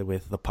ability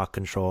with the puck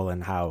control,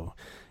 and how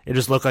it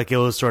just looked like it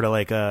was sort of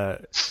like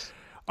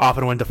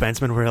often when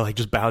defensemen were like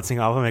just bouncing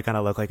off him, it kind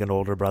of looked like an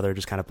older brother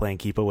just kind of playing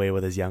keep away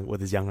with his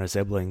younger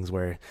siblings,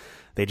 where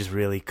they just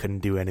really couldn't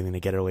do anything to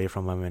get it away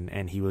from him,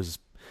 and he was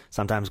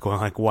sometimes going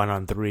like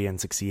 1-on-3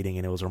 and succeeding,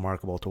 and it was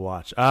remarkable to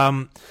watch.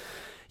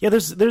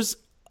 There's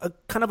a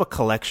kind of a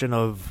collection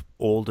of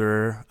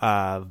older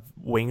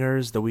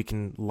wingers that we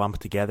can lump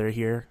together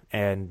here,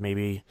 and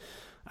maybe,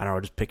 I don't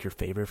know, just pick your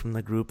favorite from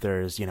the group.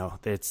 There's,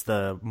 it's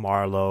the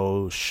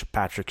Marleau,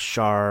 Patrick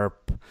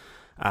Sharp,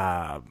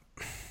 Jaromir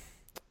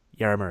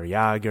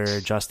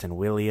Jagr, Justin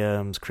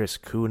Williams, Chris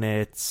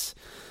Kunitz,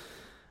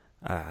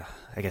 I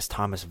guess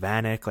Thomas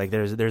Vanek. Like,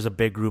 there's a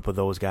big group of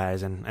those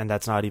guys, and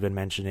that's not even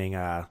mentioning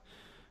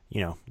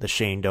the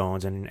Shane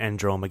Doans and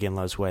Jarome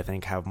McGinley's, who I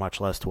think have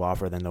much less to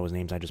offer than those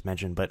names I just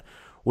mentioned. But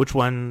which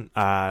one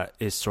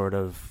is sort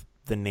of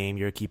the name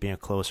you're keeping a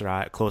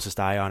closest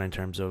eye on in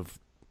terms of,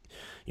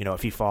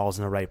 if he falls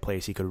in the right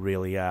place, he could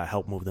really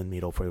help move the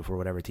needle for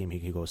whatever team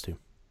he goes to?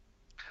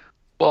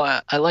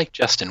 Well, I like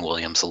Justin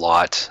Williams a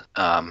lot.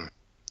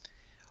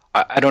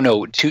 I don't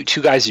know.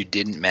 Two guys you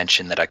didn't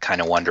mention that I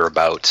kind of wonder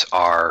about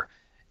are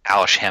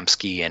Ales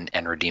Hemsky and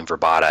Radim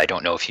Verbata. I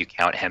don't know if you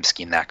count Hemsky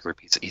in that group.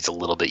 He's a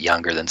little bit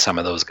younger than some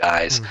of those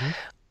guys. Mm-hmm.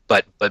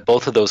 But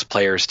both of those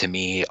players to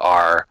me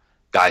are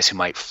guys who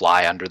might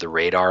fly under the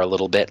radar a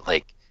little bit.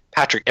 Like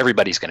Patrick,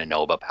 everybody's going to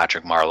know about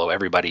Patrick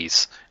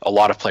Marleau. A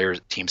lot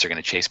of teams are going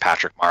to chase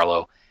Patrick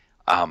Marleau.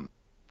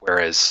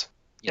 Whereas,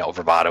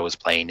 Verbata was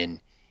playing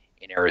in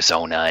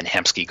Arizona, and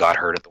Hemsky got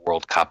hurt at the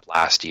World Cup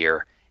last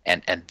year,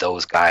 and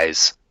those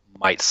guys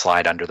might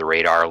slide under the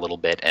radar a little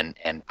bit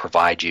and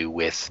provide you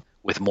with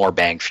more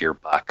bang for your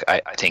buck.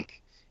 I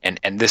think, and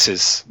this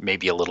is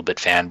maybe a little bit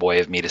fanboy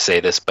of me to say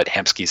this, but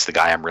Hemsky's the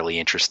guy I'm really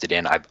interested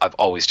in. I've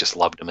always just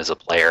loved him as a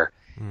player,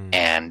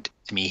 and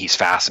to me he's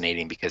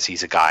fascinating because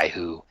he's a guy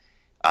who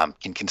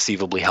can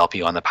conceivably help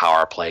you on the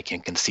power play,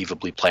 can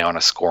conceivably play on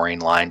a scoring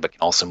line, but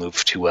can also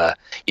move to a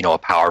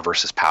power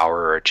versus power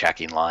or a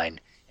checking line.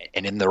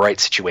 And in the right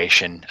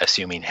situation,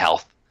 assuming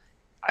health,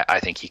 I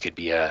think he could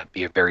be a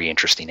very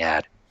interesting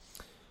add.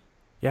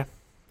 Yeah,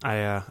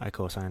 I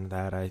co-sign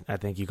that. I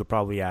think you could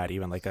probably add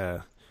even like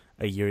a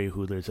a Yuri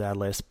Hudler to that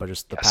list, but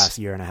just the past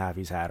year and a half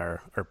he's had are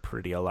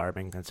pretty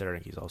alarming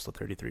considering he's also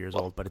 33 years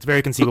old. But it's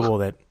very conceivable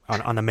that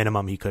on the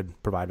minimum he could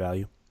provide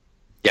value.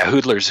 Yeah,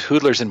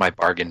 Hudler's in my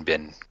bargain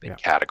bin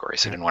category,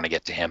 so I didn't want to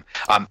get to him.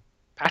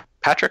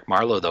 Patrick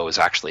Marleau, though, is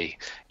actually,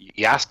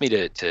 you asked me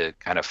to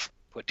kind of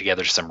put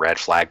together some red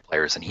flag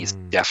players, and he's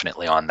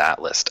definitely on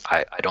that list.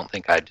 I don't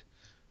think I'd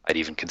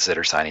even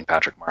consider signing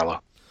Patrick Marleau.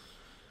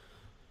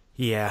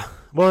 Yeah,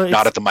 well,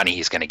 not at the money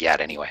he's going to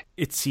get anyway.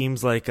 It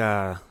seems like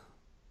the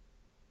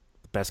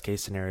best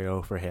case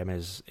scenario for him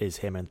is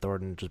him and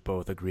Thornton just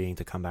both agreeing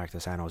to come back to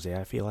San Jose.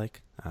 I feel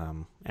like,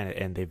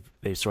 and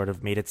they've sort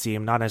of made it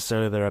seem not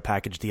necessarily they're a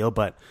package deal,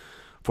 but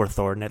for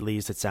Thornton at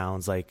least, it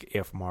sounds like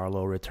if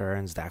Marleau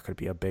returns, that could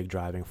be a big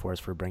driving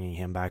force for bringing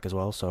him back as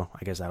well. So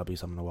I guess that'll be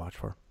something to watch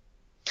for.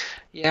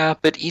 Yeah,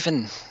 but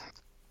even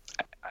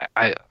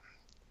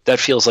that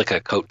feels like a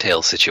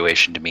coattail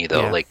situation to me,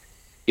 though. Yeah. Like,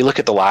 you look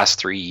at the last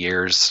 3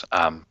 years,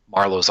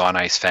 Marleau's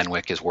on-ice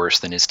Fenwick is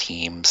worse than his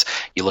team's.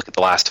 You look at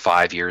the last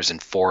 5 years,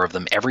 and 4 of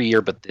them, every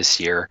year but this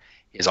year,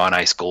 his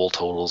on-ice goal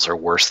totals are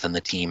worse than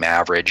the team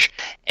average,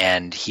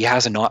 and he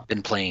has not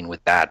been playing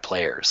with bad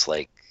players.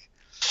 Like,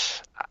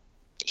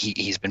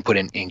 he's been put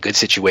in good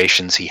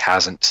situations. He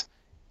hasn't.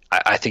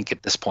 I think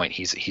at this point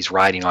he's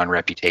riding on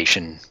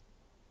reputation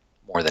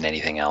more than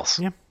anything else.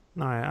 Yeah,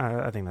 no,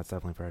 I think that's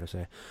definitely fair to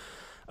say.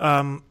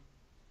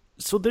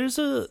 So there's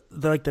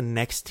the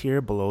next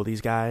tier below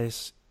these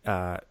guys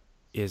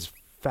is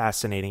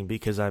fascinating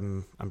because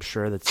I'm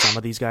sure that some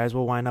of these guys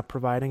will wind up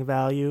providing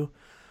value,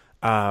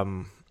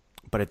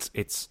 but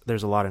it's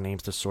there's a lot of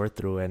names to sort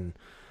through, and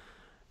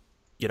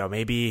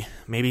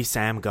maybe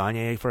Sam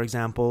Gagner, for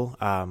example,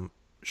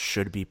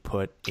 should be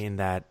put in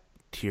that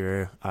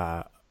tier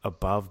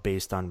above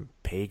based on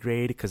pay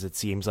grade, because it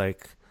seems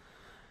like,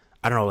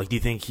 I don't know, like, do you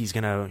think he's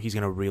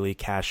gonna really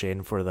cash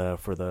in for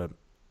the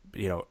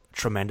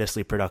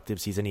tremendously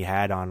productive season he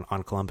had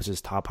on Columbus's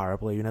top power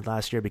play unit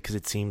last year? Because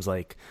it seems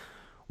like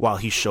while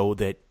he showed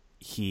that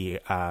he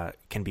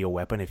can be a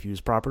weapon if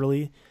used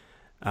properly,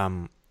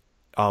 all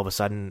of a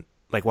sudden,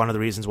 like, one of the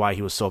reasons why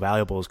he was so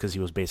valuable is because he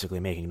was basically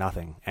making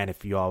nothing. And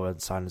if you all of a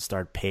sudden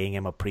start paying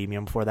him a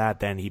premium for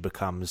that, then he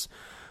becomes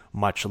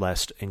much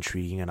less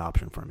intriguing an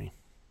option for me.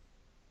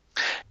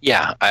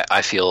 Yeah,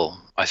 I feel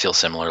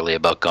similarly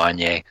about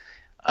Gagner.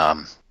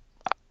 I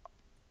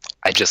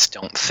just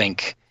don't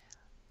think.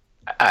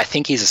 I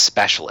think he's a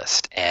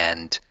specialist,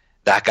 and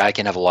that guy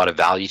can have a lot of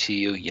value to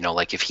you.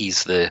 Like, if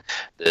he's the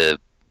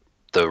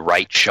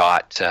right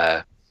shot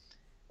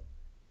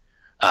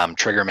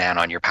trigger man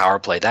on your power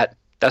play,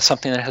 that's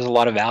something that has a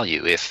lot of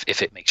value if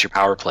it makes your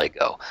power play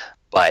go.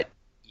 But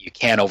you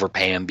can't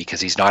overpay him because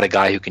he's not a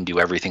guy who can do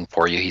everything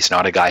for you. He's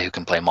not a guy who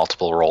can play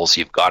multiple roles.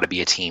 You've got to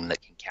be a team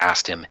that can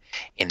cast him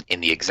in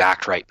the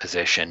exact right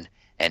position.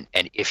 And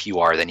if you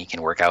are, then he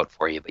can work out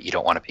for you, but you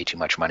don't want to pay too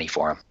much money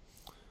for him.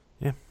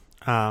 Yeah.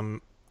 How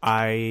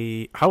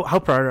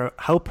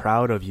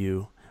proud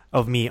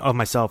of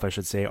myself, I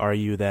should say, are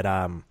you that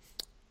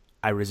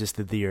I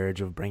resisted the urge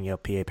of bringing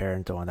up PA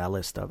Parento on that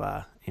list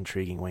of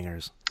intriguing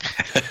wingers.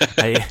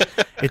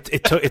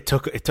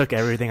 It took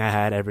everything I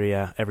had,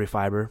 every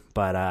fiber.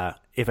 But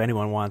if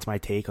anyone wants my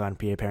take on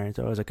PA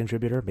Parento as a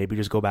contributor, maybe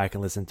just go back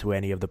and listen to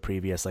any of the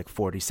previous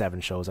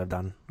 47 shows I've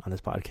done on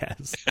this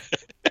podcast.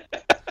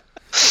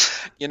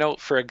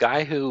 For a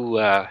guy who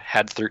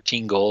had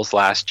 13 goals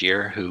last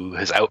year, who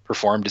has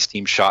outperformed his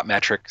team's shot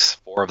metrics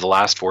 4 of the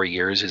last 4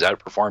 years, who's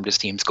outperformed his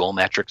team's goal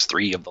metrics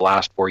 3 of the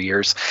last 4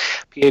 years,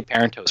 PA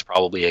Parento is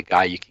probably a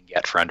guy you can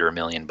get for under $1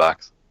 million.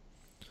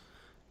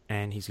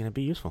 And he's going to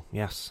be useful,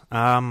 yes.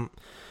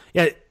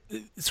 Yeah,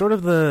 sort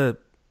of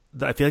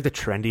I feel like the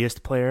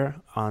trendiest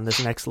player on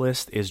this next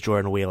list is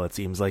Jordan Weal. It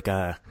seems like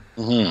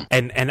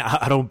and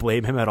I don't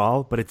blame him at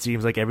all, but it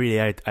seems like every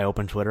day I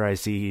open Twitter, I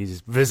see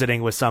he's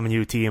visiting with some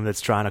new team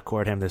that's trying to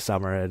court him this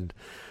summer, and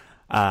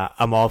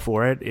I'm all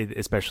for it,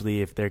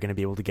 especially if they're going to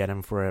be able to get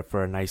him for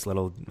a nice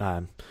little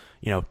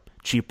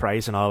cheap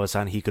price, and all of a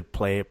sudden he could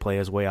play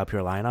his way up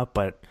your lineup.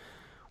 But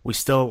we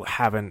still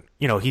haven't,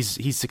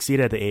 he's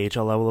succeeded at the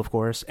AHL level, of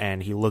course,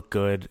 and he looked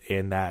good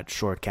in that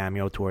short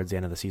cameo towards the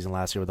end of the season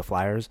last year with the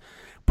Flyers.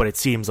 But it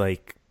seems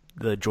like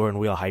the Jordan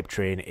Weal hype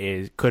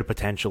train could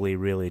potentially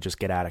really just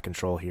get out of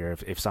control here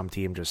if some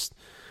team just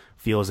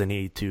feels the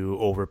need to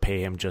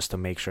overpay him just to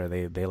make sure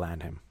they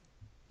land him.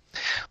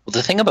 Well,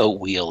 the thing about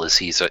Weal is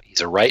he's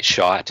a right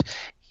shot.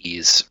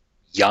 He's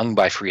young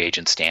by free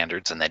agent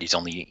standards, and that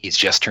he's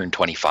just turned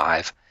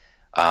 25.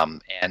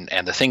 And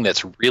the thing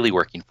that's really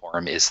working for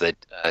him is that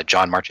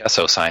John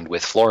Marchesso signed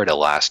with Florida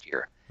last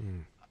year.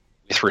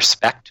 With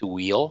respect to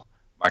Weal,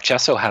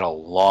 Marchesso had a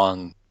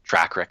long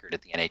track record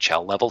at the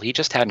NHL level. He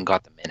just hadn't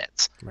got the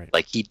minutes. Right.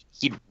 Like, he'd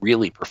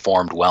really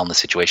performed well in the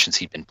situations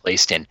he'd been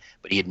placed in,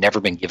 but he had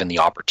never been given the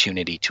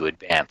opportunity to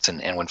advance.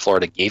 And when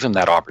Florida gave him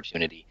that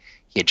opportunity,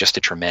 he had just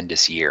a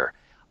tremendous year.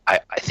 I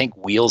think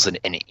Weal's an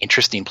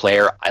interesting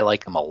player. I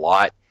like him a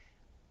lot,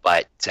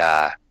 but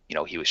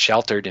he was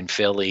sheltered in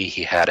Philly.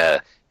 He had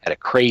a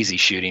crazy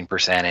shooting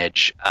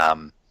percentage.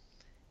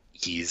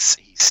 He's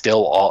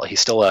still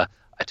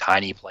a a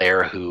tiny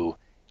player who,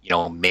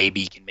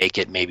 maybe can make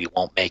it, maybe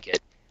won't make it.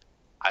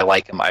 I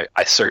like him.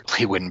 I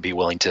certainly wouldn't be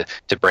willing to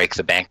break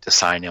the bank to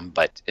sign him,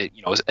 but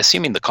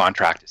assuming the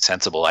contract is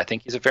sensible, I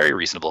think he's a very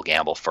reasonable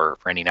gamble for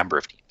any number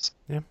of teams.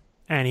 Yeah,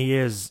 and he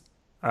is,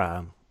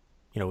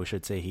 we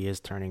should say he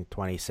is turning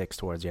 26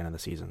 towards the end of the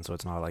season, so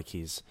it's not like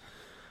he's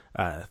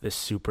this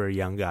super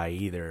young guy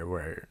either.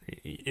 Where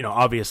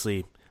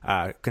obviously,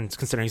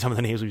 considering some of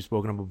the names we've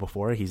spoken about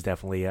before, he's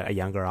definitely a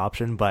younger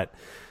option, but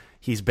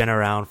he's been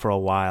around for a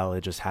while.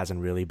 It just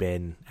hasn't really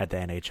been at the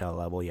NHL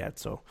level yet.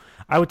 So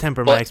I would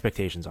temper my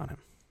expectations on him.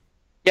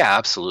 Yeah,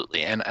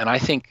 absolutely. And I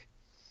think,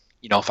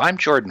 if I'm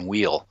Jordan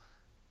Weal,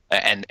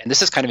 and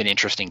this is kind of an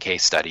interesting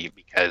case study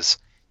because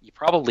you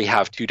probably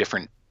have two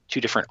different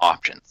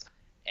options.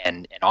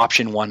 And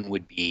option one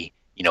would be,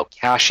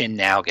 cash in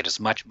now, get as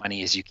much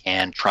money as you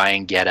can, try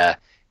and get a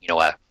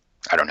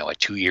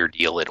 2-year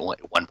deal at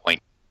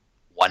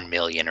 1.1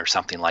 million or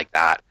something like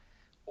that.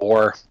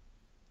 Or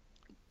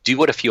do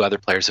what a few other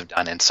players have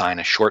done and sign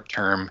a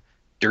short-term,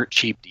 dirt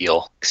cheap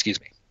deal,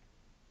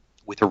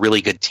 with a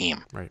really good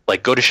team. Right.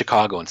 Like go to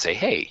Chicago and say,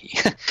 hey,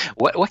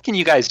 what can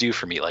you guys do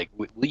for me? Like,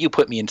 will you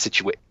put me in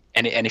situation?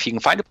 And if you can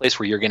find a place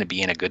where you're going to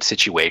be in a good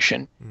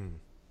situation,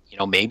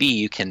 maybe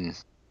you can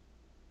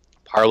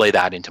parlay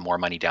that into more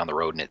money down the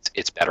road, and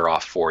it's better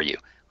off for you.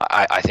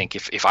 I think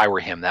if I were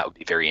him, that would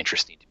be very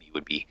interesting to me.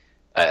 Would be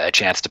a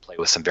chance to play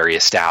with some very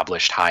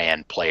established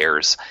high-end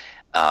players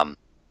on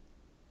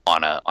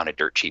a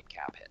dirt cheap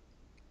cap hit.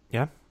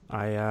 Yeah,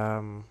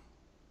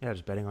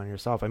 just betting on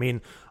yourself. I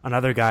mean,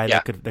 another guy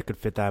that could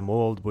fit that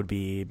mold would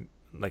be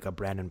like a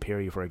Brandon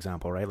Perry, for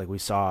example, right? Like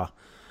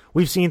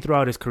we've seen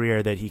throughout his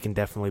career that he can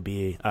definitely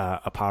be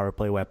a power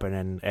play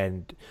weapon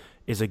and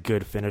is a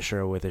good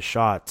finisher with his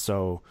shot.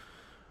 So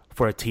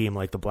for a team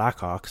like the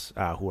Blackhawks,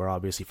 who are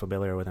obviously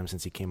familiar with him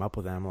since he came up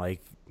with them,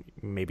 like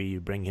maybe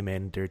you bring him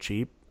in dirt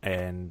cheap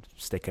and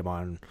stick him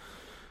on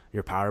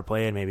your power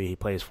play, and maybe he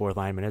plays fourth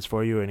line minutes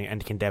for you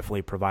and can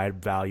definitely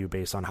provide value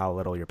based on how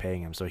little you're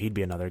paying him. So he'd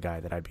be another guy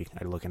that I'd be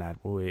looking at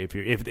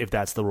if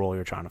that's the role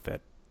you're trying to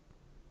fit.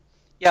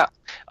 Yeah,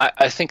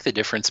 I think the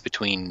difference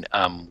between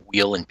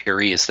Weal and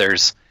Peary is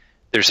there's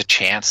a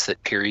chance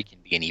that Peary can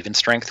be an even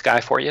strength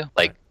guy for you.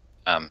 Like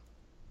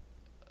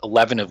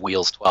 11 of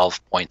Weal's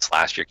 12 points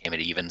last year came at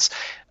evens.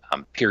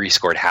 Peary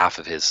scored half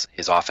of his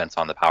offense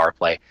on the power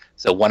play.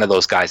 So one of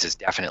those guys is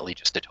definitely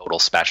just a total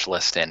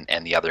specialist,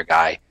 and the other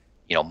guy,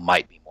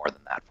 might be more than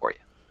that for you.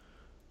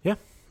 Yeah,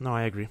 no,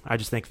 I agree. I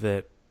just think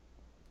that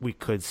we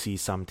could see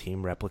some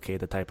team replicate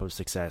the type of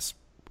success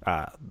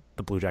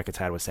the Blue Jackets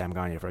had with Sam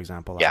Gagner, for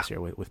example, last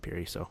year with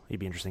Peary. So he'd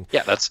be interesting.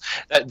 Yeah, that's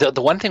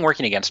the one thing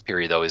working against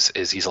Peary though is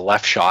he's a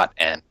left shot,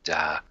 and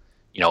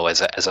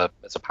as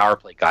a power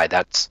play guy,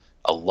 that's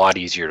a lot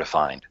easier to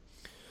find.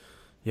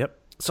 Yep.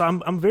 So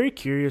I'm very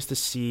curious to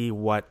see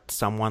what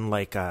someone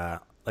like a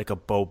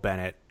Bo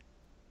Bennett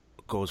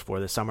goes for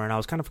this summer, and I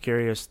was kind of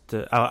curious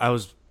I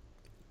was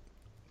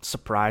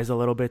surprised a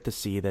little bit to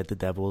see that the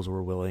Devils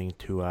were willing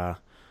to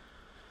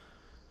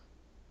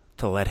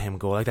let him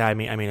go like that. I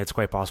mean, it's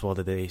quite possible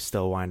that they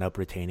still wind up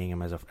retaining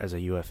him as a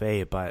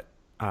UFA, but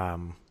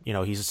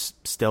he's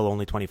still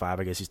only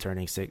 25. I guess he's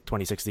turning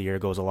 26 the year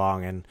goes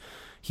along, and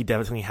he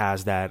definitely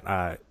has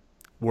that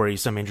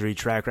worrisome injury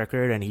track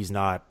record, and he's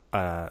not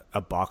a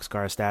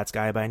boxcar stats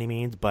guy by any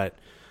means, but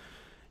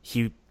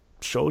he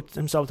showed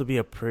himself to be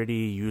a pretty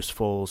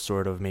useful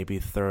sort of maybe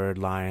third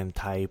line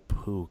type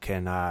who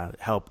can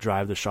help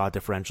drive the shot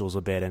differentials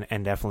a bit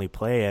and definitely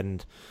play.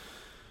 And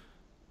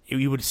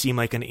it would seem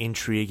like an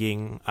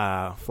intriguing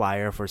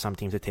flyer for some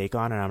teams to take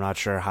on, and I'm not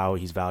sure how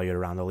he's valued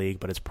around the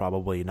league, but it's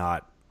probably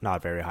not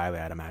very highly,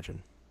 I'd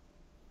imagine.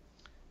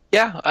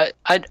 Yeah,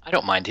 I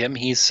don't mind him.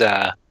 He's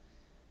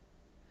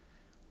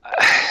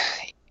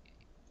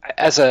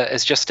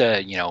as just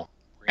a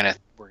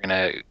we're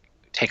gonna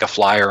take a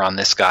flyer on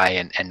this guy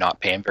and not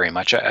pay him very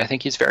much. I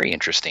think he's very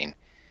interesting.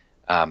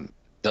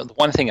 The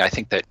one thing I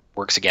think that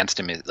works against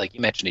him is, like you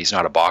mentioned, he's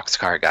not a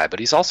boxcar guy, but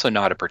he's also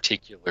not a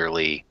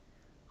particularly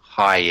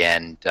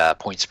high-end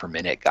points per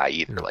minute guy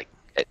either. Like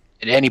at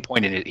any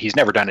point in it, he's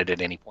never done it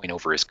at any point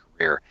over his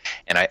career.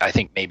 And I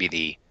think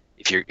maybe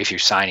if you're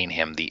signing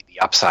him, the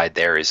upside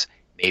there is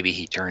maybe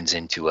he turns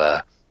into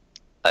a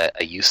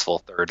useful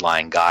third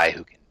line guy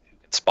who can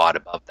spot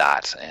above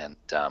that. And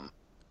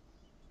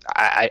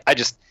I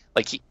just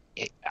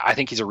I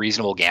think he's a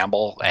reasonable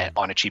gamble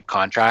on a cheap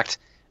contract,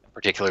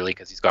 particularly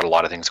because he's got a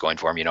lot of things going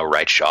for him.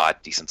 Right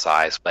shot, decent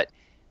size, but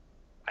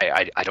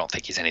I don't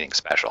think he's anything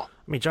special.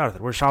 I mean,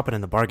 Jonathan, we're shopping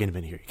in the bargain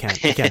bin here.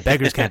 You can't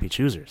beggars can't be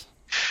choosers.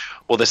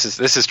 Well, this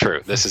is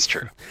true. This is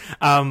true.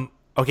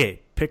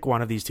 Okay, pick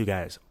one of these two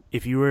guys.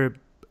 If you were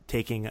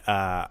taking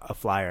a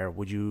flyer,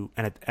 would you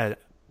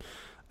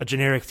a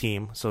generic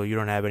team, so you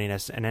don't have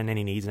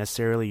any needs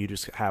necessarily, you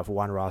just have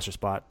one roster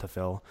spot to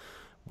fill,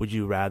 would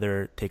you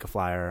rather take a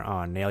flyer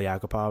on Nail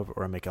Yakupov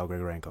or Mikhail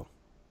Grigorenko?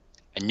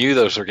 I knew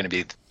those two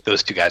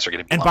guys are going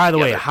to be. And by the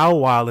way, how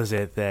wild is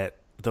it that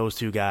those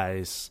two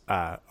guys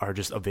are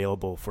just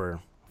available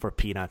for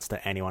peanuts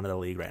to anyone in the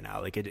league right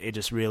now? Like it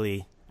just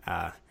really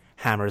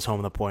hammers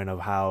home the point of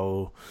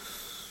how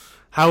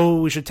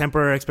we should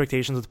temper our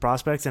expectations with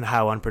prospects and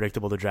how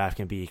unpredictable the draft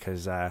can be.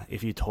 Because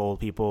if you told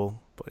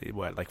people,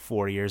 like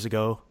 4 years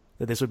ago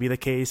that this would be the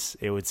case,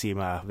 it would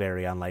seem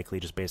very unlikely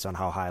just based on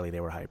how highly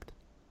they were hyped.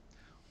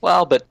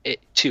 Well, but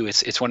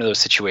it's one of those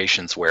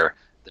situations where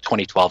the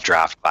 2012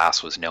 draft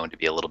class was known to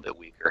be a little bit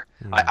weaker.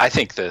 I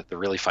think the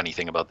really funny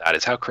thing about that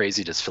is how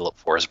crazy does Philip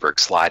Forsberg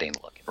sliding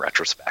look in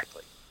retrospect?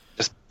 Like,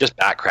 just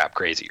bat crap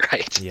crazy,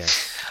 right? Yeah.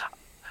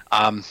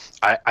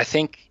 I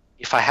think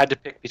if I had to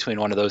pick between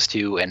one of those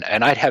two, and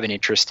I'd have an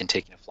interest in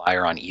taking a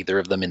flyer on either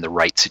of them in the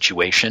right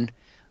situation.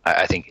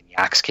 I think in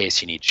Yak's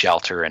case, you need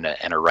shelter and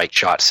a right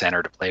shot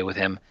center to play with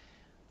him.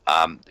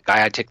 The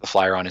guy I'd take the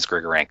flyer on is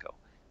Grigorenko.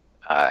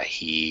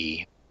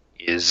 He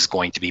is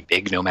going to be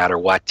big no matter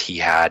what. He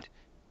had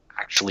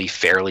actually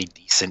fairly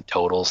decent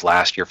totals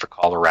last year for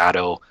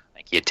Colorado. I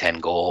think he had 10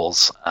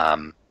 goals.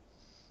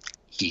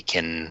 He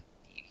can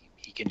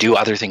do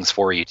other things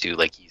for you too.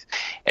 Like, he's,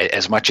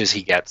 as much as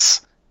he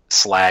gets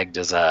slagged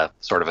as a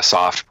sort of a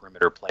soft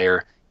perimeter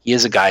player, he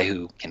is a guy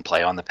who can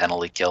play on the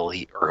penalty kill,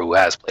 or who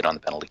has played on the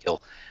penalty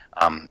kill,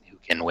 who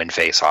can win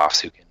faceoffs,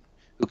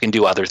 who can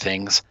do other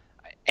things.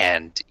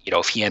 And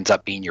if he ends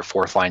up being your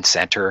fourth line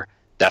center,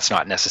 that's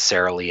not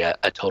necessarily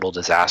a total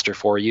disaster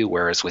for you.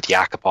 Whereas with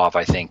Yakupov,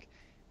 I think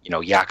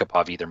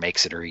Yakupov either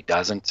makes it or he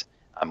doesn't.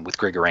 With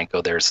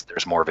Grigorenko,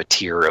 there's more of a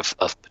tier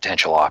of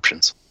potential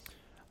options.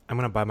 I'm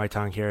going to bite my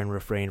tongue here and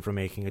refrain from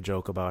making a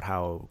joke about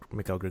how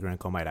Mikhail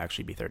Grigorenko might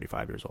actually be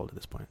 35 years old at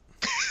this point.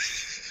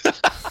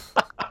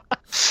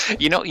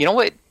 You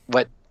know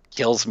what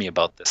kills me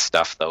about this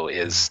stuff though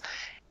is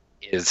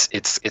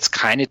it's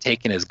kind of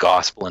taken as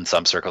gospel in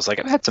some circles. Like,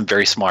 I've had some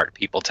very smart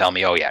people tell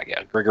me,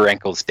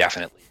 Grigorenko's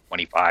definitely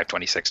 25,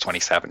 26,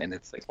 27, and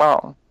it's like,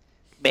 well,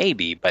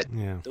 maybe, but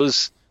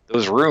those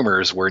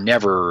rumors were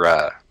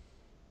never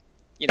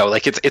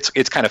like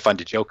it's kind of fun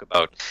to joke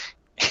about.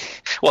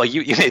 Well,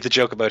 you made the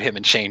joke about him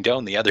and Shane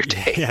Doan the other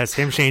day. Yes,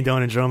 him, Shane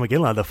Doan, and Jerome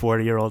McGinley, the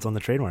 40-year-olds on the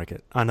trade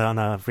market, on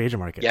the free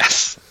agent market.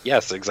 Yes,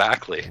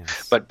 exactly.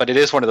 Yes. But it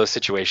is one of those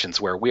situations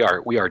where we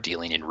are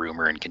dealing in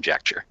rumor and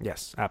conjecture.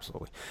 Yes,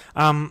 absolutely.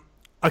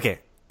 Okay,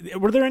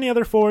 were there any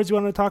other forwards you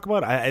wanted to talk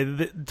about?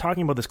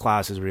 Talking about this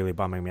class is really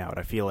bumming me out.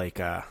 I feel like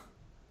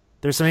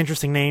there's some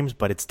interesting names,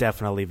 but it's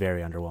definitely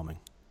very underwhelming.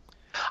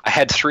 I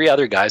had three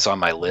other guys on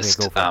my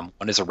list.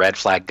 One is a red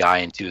flag guy,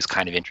 and two is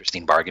kind of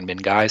interesting bargain bin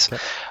guys. Okay.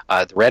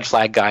 The red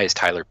flag guy is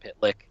Tyler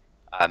Pitlick.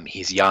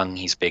 He's young,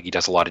 he's big, he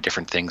does a lot of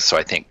different things. So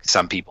I think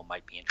some people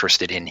might be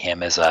interested in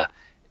him as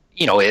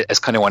as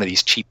kind of one of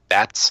these cheap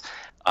bets.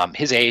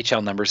 His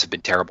AHL numbers have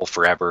been terrible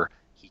forever.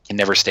 He can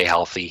never stay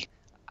healthy,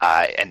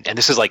 and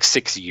this is like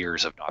 6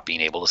 years of not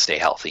being able to stay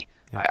healthy.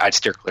 Yeah. I'd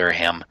steer clear of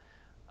him.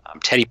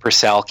 Teddy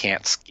Purcell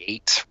can't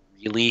skate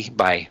really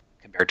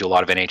compared to a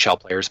lot of NHL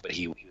players, but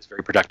he was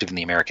very productive in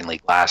the American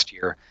League last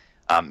year.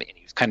 And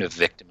he was kind of a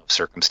victim of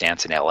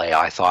circumstance in LA,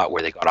 I thought,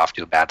 where they got off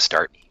to a bad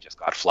start and he just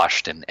got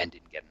flushed and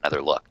didn't get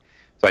another look.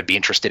 So I'd be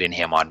interested in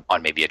him on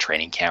maybe a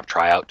training camp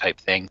tryout type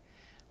thing.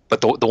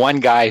 But the one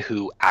guy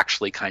who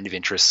actually kind of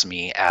interests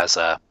me as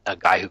a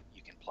guy who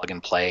you can plug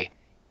and play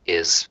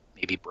is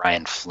maybe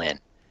Brian Flynn.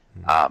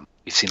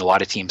 We've seen a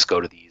lot of teams go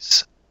to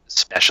these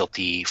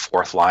specialty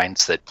fourth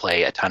lines that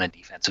play a ton of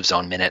defensive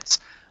zone minutes.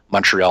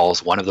 Montreal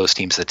is one of those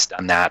teams that's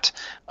done that.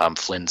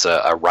 Flynn's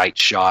a right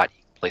shot.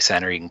 He can play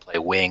center. He can play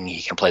wing.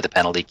 He can play the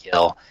penalty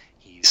kill.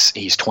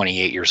 He's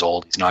 28 years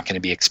old. He's not going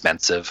to be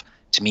expensive.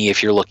 To me,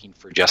 if you're looking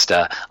for just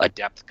a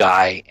depth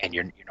guy and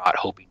you're not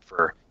hoping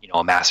for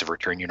a massive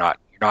return, he's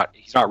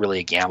not really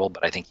a gamble.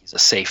 But I think he's a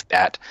safe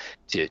bet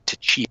to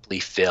cheaply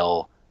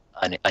fill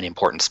an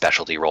important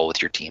specialty role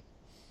with your team.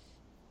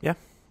 Yeah,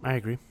 I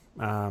agree.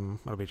 It'll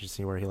be interesting to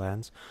see where he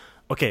lands.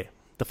 Okay,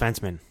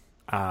 defenseman.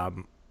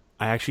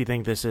 I actually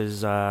think this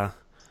is I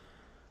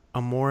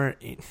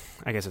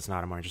guess it's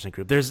not a more interesting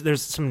group.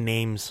 There's some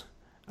names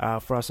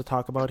for us to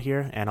talk about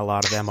here, and a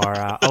lot of them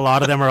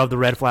are of the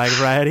red flag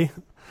variety.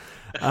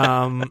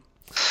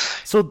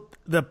 So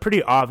the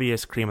pretty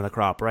obvious cream of the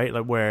crop, right?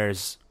 Like,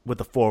 whereas with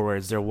the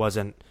forwards, there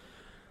wasn't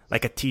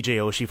like a TJ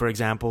Oshie, for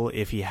example,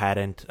 if he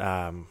hadn't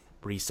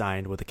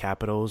re-signed with the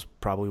Capitals,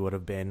 probably would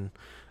have been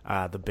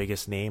the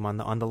biggest name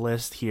on the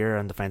list. Here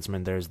on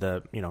defenseman, there's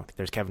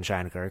there's Kevin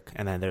Shattenkirk,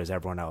 and then there's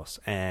everyone else,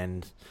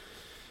 and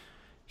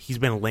he's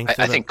been linked.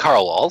 I think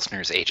Carl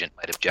Alsner's agent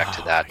might object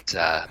to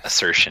that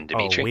assertion,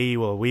 Dimitri. We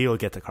will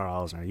get to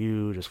Carl Alsner.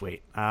 You just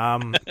wait. Yeah.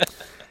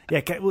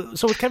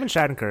 So with Kevin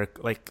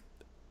Shattenkirk,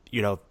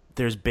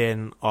 there's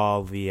been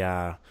all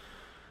the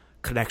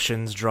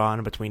connections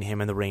drawn between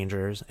him and the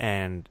Rangers,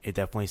 and it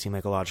definitely seemed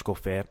like a logical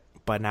fit.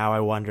 But now I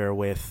wonder,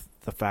 with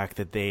the fact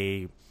that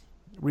they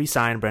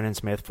re-signed Brendan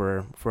Smith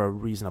for a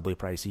reasonably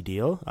pricey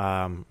deal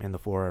in the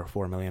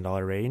 $4 million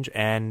range,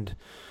 and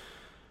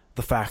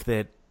the fact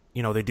that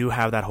they do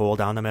have that hole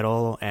down the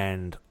middle,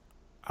 and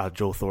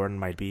Joe Thornton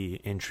might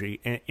be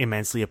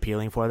immensely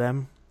appealing for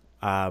them.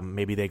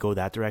 Maybe they go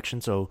that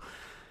direction. So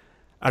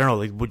I don't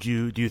know.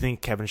 Do you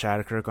think Kevin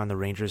Shattenkirk on the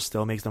Rangers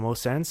still makes the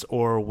most sense,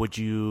 or would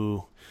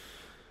you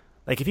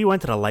like if he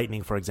went to the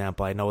Lightning, for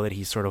example, I know that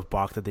he's sort of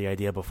balked at the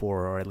idea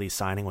before, or at least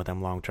signing with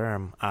them long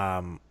term.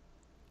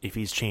 If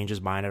he's changed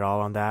his mind at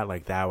all on that,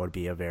 like that would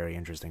be a very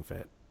interesting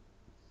fit.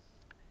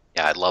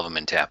 Yeah, I'd love him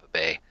in Tampa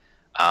Bay.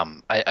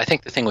 I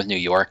think the thing with New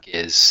York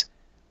is,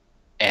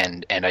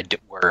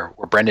 where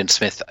Brendan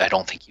Smith, I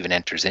don't think even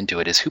enters into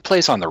it, is who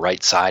plays on the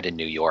right side in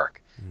New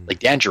York. Like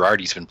Dan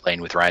Girardi's been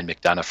playing with Ryan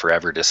McDonough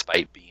forever,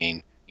 despite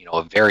being,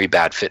 a very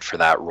bad fit for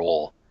that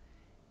role.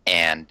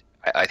 And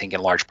I think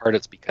in large part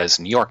it's because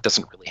New York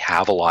doesn't really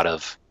have a lot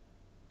of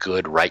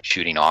good right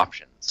shooting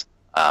options.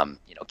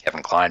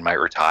 Kevin Kline might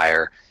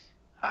retire.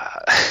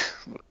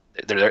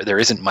 There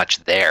isn't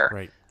much there.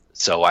 Right.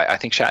 So I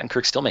think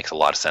Shattenkirk still makes a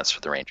lot of sense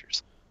for the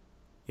Rangers.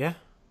 Yeah,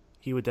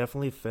 he would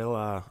definitely fill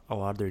a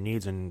lot of their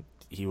needs, and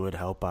he would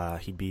help.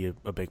 He'd be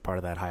a big part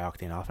of that high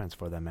octane offense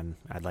for them, and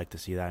I'd like to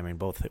see that. I mean,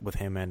 both with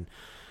him and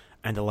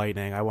the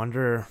Lightning. I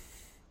wonder.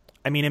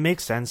 I mean, it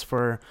makes sense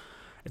for.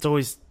 It's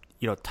always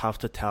tough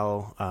to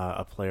tell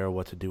a player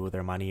what to do with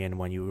their money, and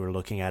when you were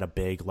looking at a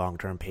big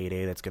long-term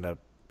payday that's going to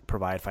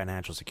provide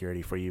financial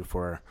security for you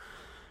for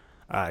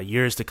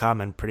years to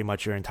come and pretty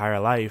much your entire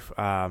life,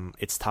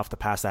 it's tough to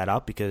pass that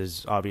up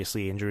because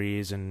obviously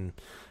injuries and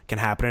can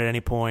happen at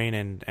any point,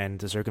 and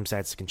the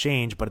circumstances can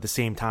change. But at the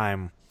same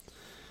time,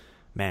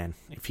 man,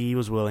 if he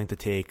was willing to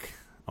take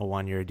a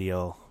 1-year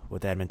deal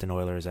with Edmonton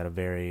Oilers at a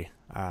very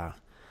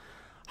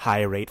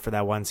high rate for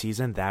that one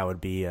season, that would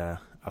be a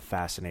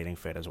fascinating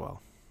fit as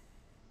well.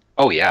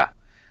 Oh yeah.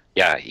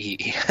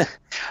 He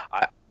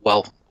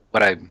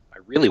what I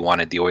really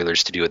wanted the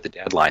Oilers to do at the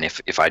deadline,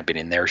 if I'd been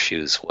in their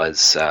shoes,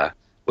 was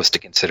to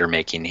consider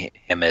making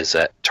him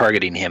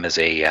targeting him as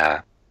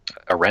a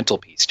rental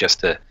piece,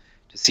 just to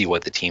see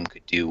what the team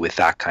could do with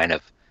that kind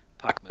of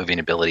puck moving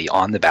ability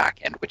on the back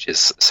end, which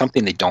is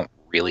something they don't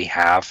really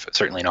have,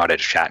 certainly not at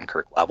a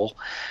Shattenkirk level.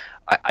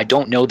 I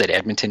don't know that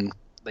Edmonton,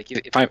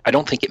 I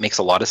don't think it makes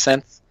a lot of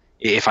sense.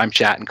 If I'm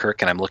Shattenkirk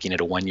and I'm looking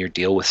at a 1-year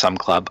deal with some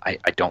club, I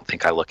don't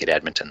think I look at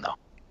Edmonton though.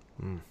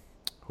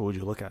 Who would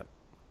you look at?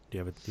 Do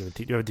you have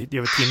a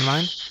team in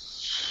mind?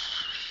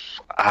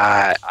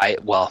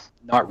 Well,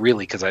 not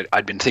really, because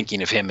I'd been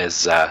thinking of him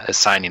as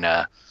signing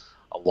a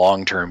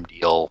long-term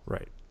deal.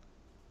 Right.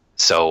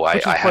 So Which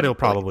is I what he'll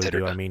probably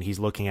do. It. I mean, he's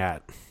looking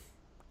at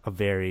a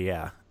very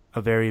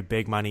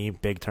big money,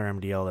 big term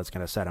deal that's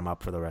going to set him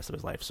up for the rest of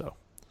his life. So,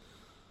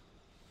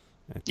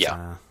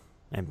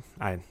 and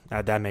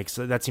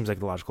that seems like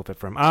the logical fit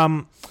for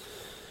him.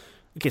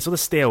 Okay, so the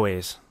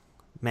stayaways,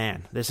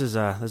 man, this is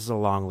a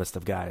long list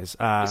of guys.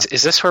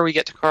 Is this where we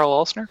get to Carl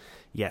Alsner?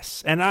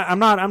 Yes, and I'm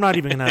not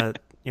even gonna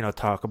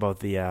talk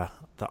about the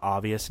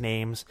obvious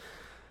names.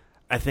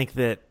 I think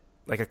that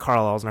like a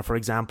Carl Alsner, for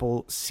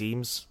example,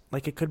 seems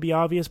like it could be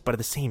obvious, but at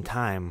the same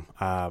time,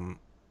 I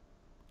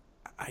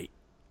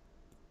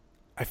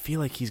feel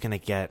like he's gonna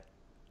get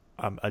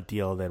a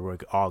deal that we're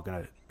all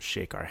gonna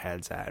shake our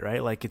heads at,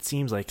 right? Like it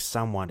seems like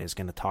someone is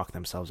gonna talk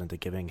themselves into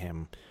giving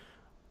him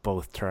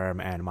both term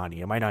and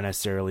money. It might not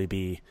necessarily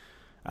be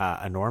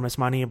enormous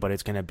money, but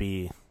it's gonna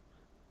be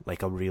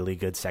like a really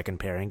good second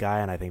pairing guy,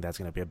 and I think that's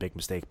gonna be a big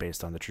mistake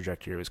based on the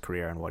trajectory of his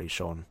career and what he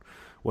showed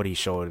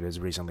as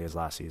recently as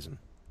last season.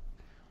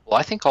 Well,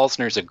 I think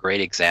Alsner is a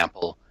great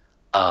example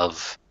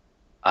of,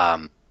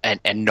 and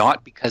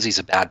not because he's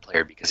a bad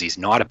player, because he's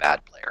not a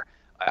bad player.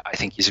 I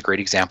think he's a great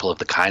example of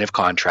the kind of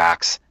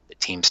contracts that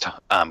teams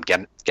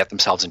get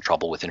themselves in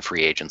trouble with in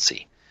free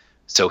agency.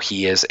 So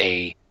he is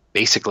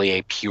basically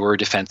a pure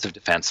defensive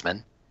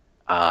defenseman,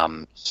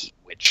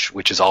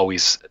 which is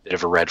always a bit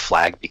of a red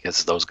flag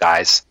because those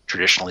guys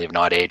traditionally have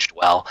not aged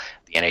well.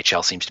 The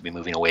NHL seems to be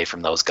moving away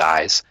from those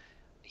guys.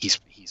 He's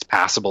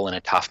passable in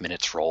a tough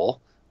minutes role,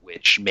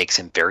 which makes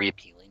him very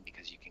appealing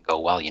because you can go,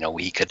 well,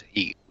 we've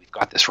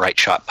got this right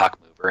shot puck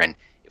mover, and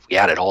if we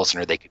added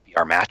Alsner, they could be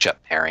our matchup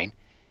pairing.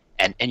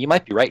 And you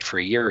might be right for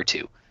a year or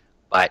two,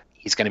 but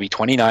he's going to be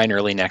 29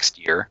 early next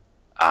year.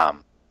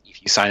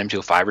 If you sign him to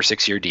a 5 or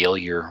 6 year deal,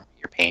 you're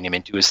paying him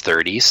into his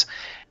 30s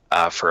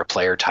for a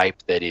player type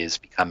that is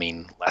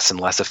becoming less and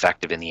less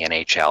effective in the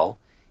NHL.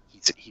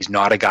 He's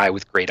not a guy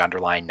with great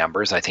underlying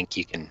numbers. I think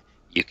you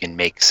can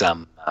make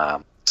some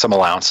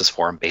allowances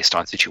for him based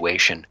on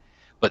situation.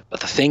 But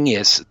the thing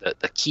is,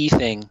 the key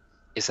thing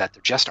is that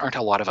there just aren't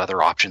a lot of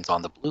other options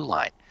on the blue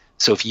line.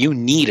 So if you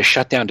need a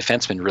shutdown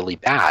defenseman really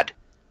bad,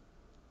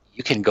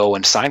 you can go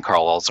and sign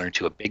Carl Alsner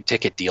to a big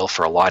ticket deal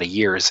for a lot of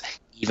years,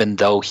 even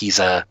though he's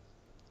a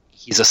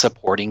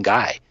supporting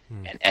guy.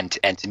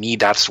 And to me,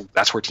 that's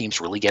where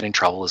teams really get in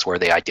trouble, is where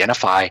they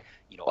identify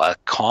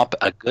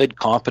a good,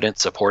 competent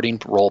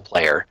supporting role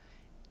player,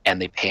 and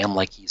they pay him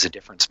like he's a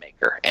difference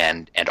maker.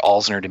 And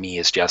Alsner to me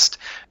is just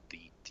the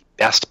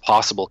best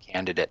possible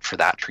candidate for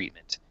that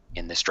treatment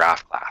in this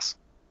draft class,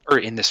 or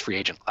in this free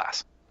agent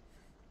class.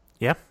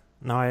 Yeah,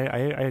 no, I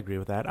agree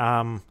with that.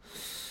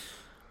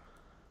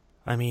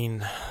 I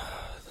mean,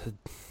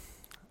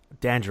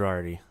 Dan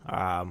Girardi,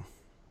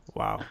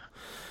 wow.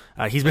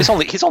 He's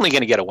only going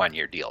to get a 1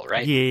 year deal,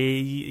 right?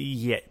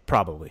 Yeah,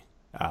 probably.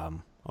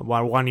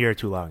 1 year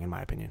too long, in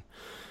my opinion.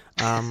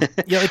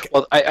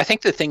 Well, I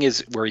think the thing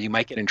is where you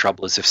might get in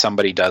trouble is if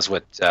somebody does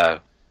what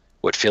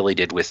Philly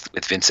did with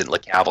Vincent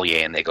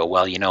Lecavalier, and they go,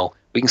 well,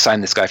 we can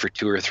sign this guy for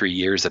 2 or 3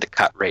 years at a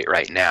cut rate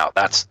right now.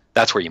 That's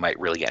where you might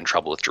really get in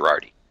trouble with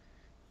Girardi.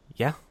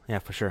 Yeah,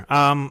 for sure.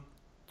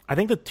 I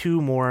think the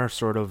two more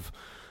sort of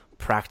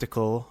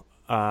practical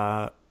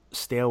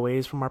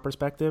stayaways from our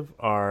perspective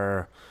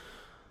are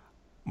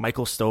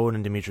Michael Stone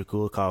and Dmitry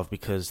Kulikov,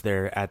 because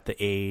they're at the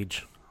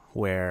age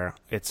where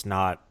it's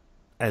not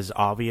as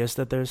obvious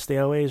that there's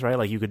stayaways, right?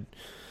 Like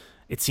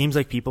it seems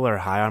like people are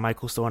high on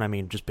Michael Stone. I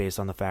mean, just based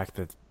on the fact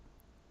that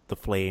the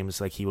Flames,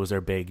 like, he was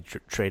their big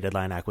trade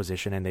deadline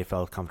acquisition, and they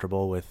felt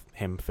comfortable with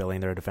him filling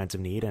their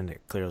defensive need, and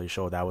it clearly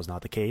showed that was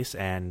not the case.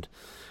 And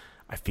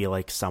I feel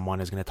like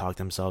someone is going to talk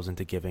themselves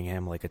into giving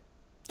him like a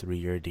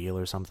 3-year deal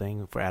or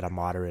something at a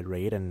moderate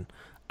rate, and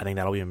I think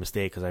that'll be a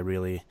mistake, because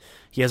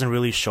he hasn't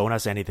really shown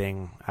us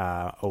anything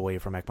away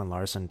from Ekman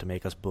Larsson to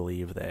make us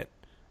believe that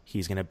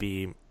he's going to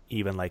be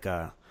even like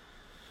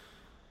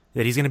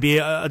that he's going to be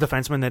a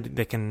defenseman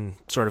that can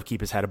sort of keep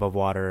his head above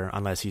water,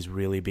 unless he's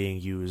really being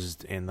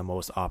used in the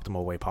most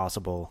optimal way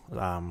possible.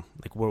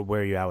 Like, where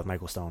are you at with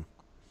Michael Stone?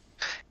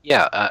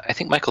 Yeah, I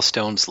think Michael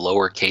Stone's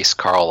lowercase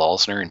Carl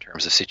Alsner in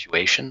terms of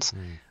situations.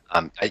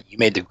 You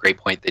made the great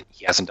point that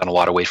he hasn't done a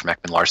lot away from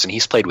Ekman Larsson.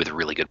 He's played with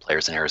really good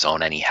players in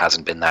Arizona, and he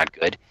hasn't been that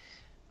good.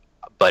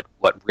 But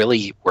what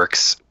really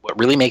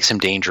makes him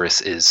dangerous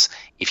is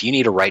if you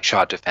need a right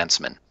shot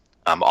defenseman.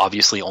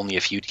 Obviously, only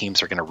a few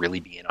teams are going to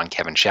really be in on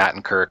Kevin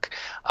Shattenkirk.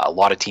 A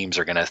lot of teams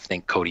are going to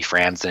think Cody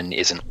Franzen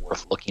isn't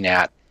worth looking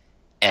at.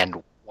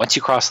 And once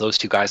you cross those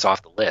two guys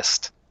off the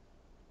list,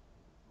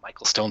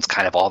 Michael Stone's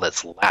kind of all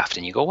that's left.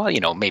 And you go,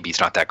 well, maybe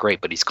he's not that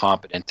great, but he's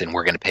competent, and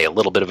we're going to pay a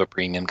little bit of a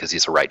premium because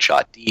he's a right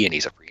shot D and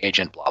he's a free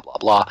agent, blah, blah,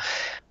 blah.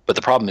 But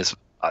the problem is,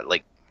 I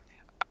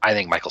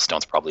think Michael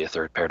Stone's probably a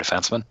third pair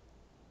defenseman.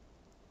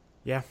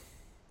 Yeah.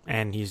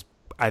 And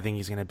I think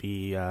he's going to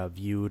be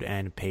viewed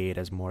and paid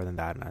as more than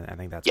that, and I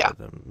think that's where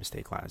the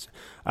mistake lies.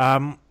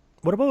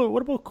 What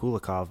about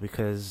Kulikov?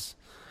 Because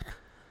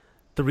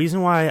the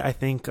reason why I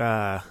think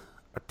a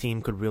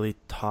team could really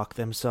talk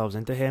themselves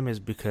into him is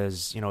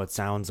because it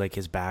sounds like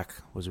his back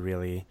was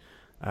really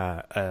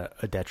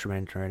a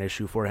detriment or an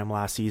issue for him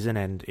last season,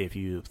 and if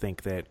you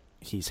think that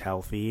he's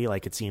healthy,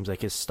 like, it seems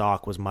like his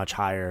stock was much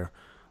higher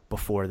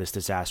before this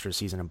disastrous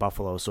season in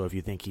Buffalo. So if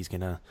you think he's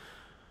gonna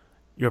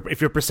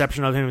if your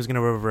perception of him is going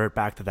to revert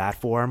back to that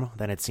form,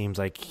 then it seems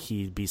like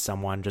he'd be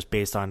someone, just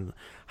based on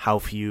how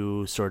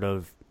few sort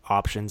of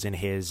options in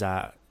his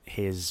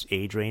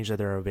age range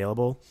that are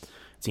available.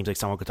 It seems like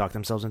someone could talk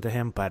themselves into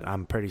him, but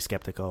I'm pretty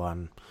skeptical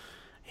on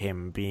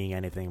him being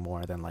anything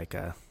more than like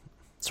a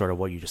sort of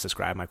what you just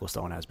described Michael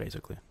Stone as,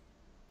 basically.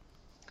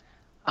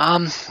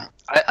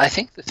 I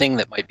think the thing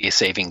that might be a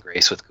saving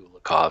grace with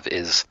Kulikov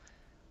is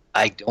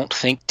I don't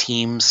think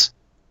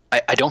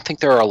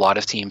there are a lot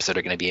of teams that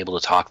are going to be able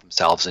to talk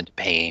themselves into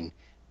paying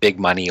big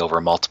money over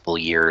multiple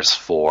years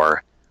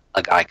for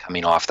a guy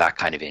coming off that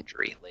kind of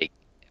injury. Like,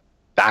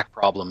 back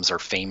problems are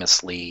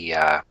famously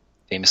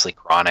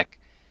chronic,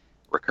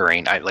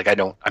 recurring.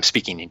 I'm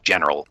speaking in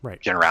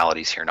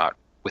generalities here, not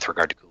with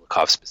regard to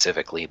Kulikov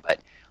specifically, but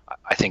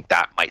I think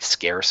that might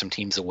scare some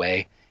teams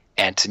away.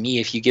 And to me,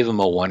 if you give him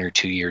a 1 or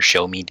 2 year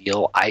show me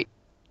deal, I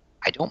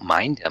don't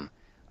mind him.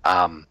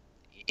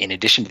 In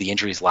addition to the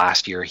injuries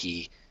last year,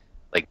 he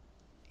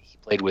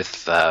played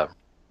with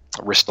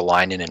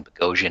Ristolainen and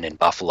Bogosian in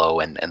Buffalo,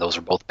 and those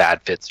are both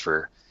bad fits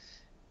for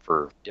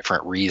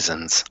different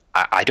reasons.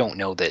 I don't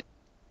know that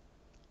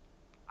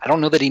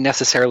he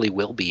necessarily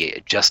will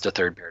be just a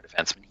third pair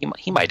defenseman.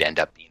 He might end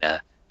up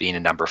being a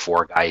number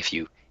 4 guy if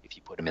you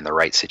put him in the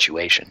right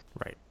situation.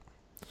 Right.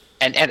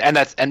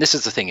 And this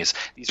is the thing, is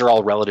these are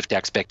all relative to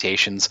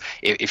expectations.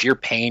 If you're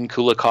paying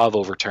Kulikov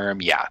over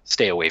term,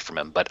 stay away from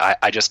him. But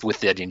I just,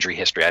 with that injury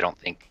history, I don't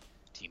think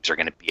teams are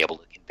going to be able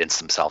to convince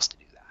themselves to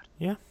do that.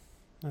 Yeah,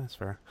 that's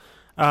fair.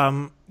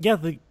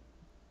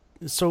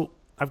 So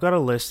I've got a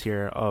list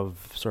here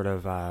of sort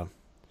of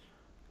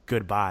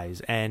good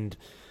buys, and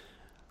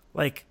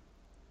I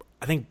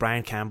think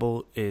Brian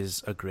Campbell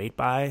is a great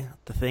buy.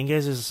 The thing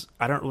is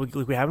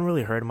we haven't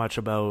really heard much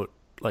about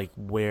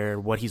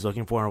what he's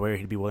looking for and where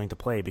he'd be willing to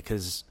play,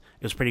 because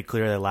it was pretty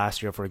clear that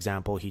last year, for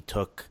example, he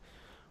took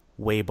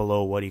way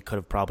below what he could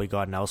have probably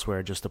gotten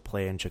elsewhere just to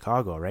play in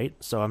Chicago, right?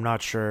 So I'm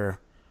not sure,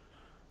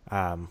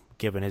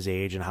 given his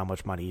age and how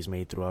much money he's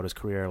made throughout his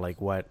career,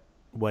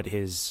 what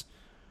his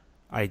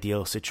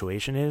ideal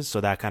situation is.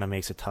 So that kind of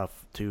makes it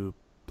tough to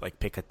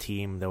pick a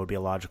team that would be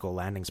a logical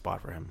landing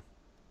spot for him.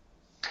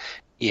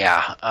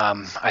 Yeah,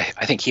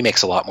 I think he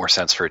makes a lot more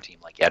sense for a team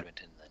like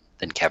Edmonton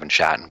than Kevin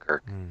Shattenkirk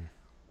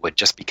would,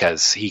 just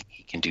because he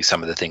can do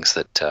some of the things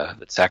that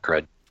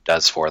Sekera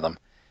does for them.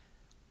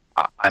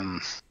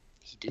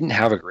 He didn't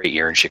have a great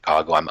year in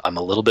Chicago. I'm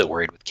a little bit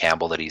worried with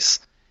Campbell that he's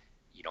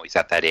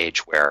at that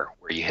age where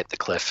you hit the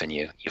cliff and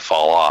you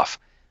fall off.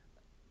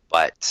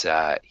 But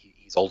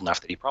he's old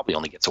enough that he probably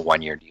only gets a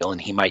 1 year deal, and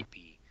he might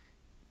be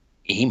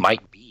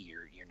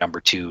your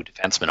number 2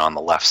 defenseman on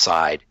the left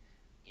side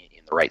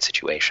in the right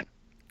situation.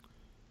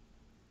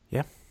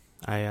 Yeah,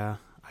 I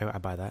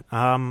buy that.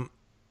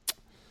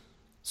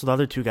 So the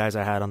other two guys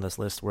I had on this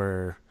list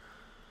were,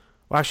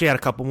 well, actually I had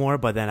a couple more,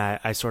 but then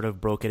I sort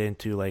of broke it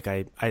into like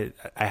I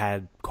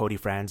had Cody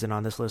Franzen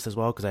on this list as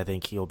well because I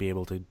think he'll be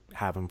able to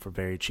have him for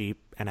very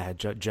cheap, and I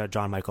had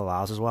John Michael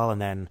Lyles as well,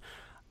 and then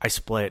I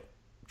split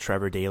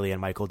Trevor Daley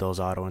and Michael Del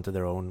Zotto into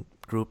their own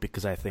group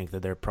because I think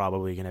that they're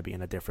probably going to be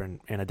in a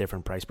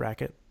different price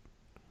bracket.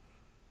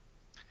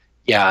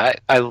 Yeah,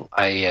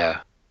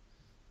 I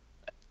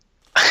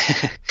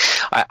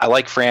I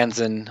like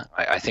Franzen.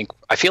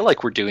 I feel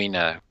like we're doing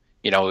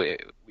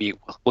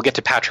we'll get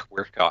to Patrick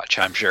Wirtkoch,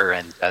 I'm sure,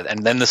 and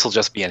then this will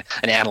just be an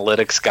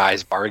analytics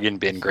guy's bargain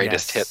bin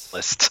greatest hit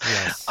list.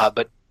 Yes.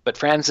 But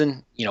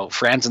Franzen,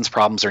 Franzen's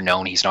problems are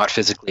known. He's not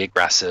physically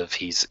aggressive.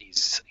 He's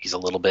a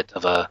little bit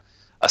of a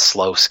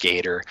slow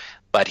skater,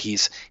 but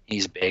he's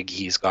big.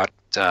 He's got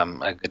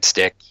a good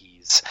stick.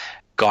 He's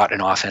got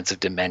an offensive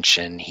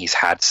dimension. He's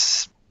had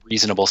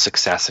reasonable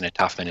success in a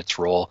tough minutes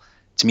role.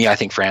 To me, I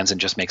think Franzen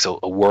just makes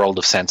a world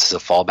of sense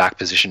as a fallback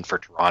position for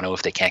Toronto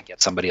if they can't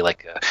get somebody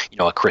like a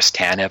Chris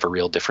Tanev, a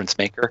real difference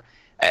maker.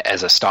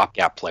 As a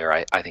stopgap player,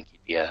 I think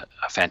he'd be a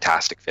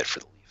fantastic fit for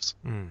the Leafs.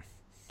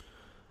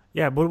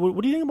 Yeah, but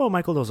what do you think about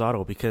Michael Del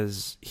Zotto?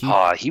 Because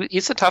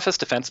he's the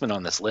toughest defenseman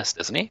on this list,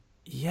 isn't he?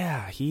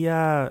 Yeah,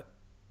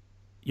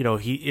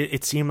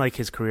 it seemed like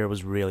his career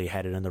was really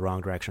headed in the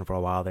wrong direction for a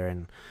while there,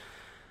 and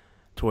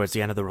towards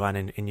the end of the run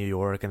in New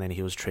York, and then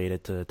he was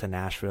traded to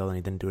Nashville, and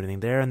he didn't do anything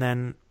there, and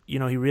then he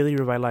really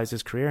revitalized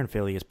his career in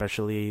Philly.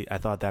 Especially, I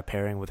thought that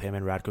pairing with him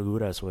and Radko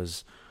Gudas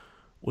was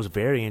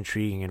very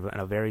intriguing and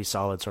a very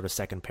solid sort of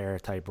second pair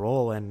type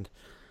role. And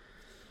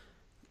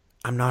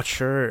I'm not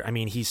sure. I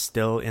mean, he's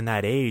still in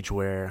that age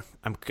where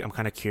I'm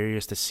kind of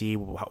curious to see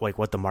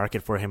what the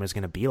market for him is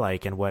going to be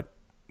like, and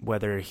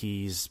whether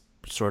he's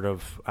sort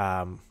of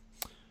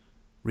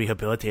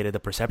rehabilitated the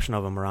perception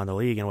of him around the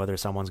league, and whether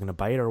someone's going to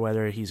bite or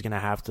whether he's going to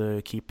have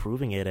to keep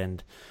proving it.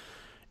 And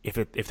if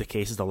the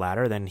case is the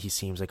latter, then he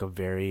seems like a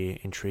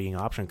very intriguing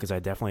option because I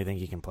definitely think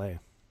he can play.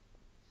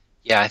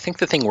 Yeah, I think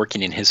the thing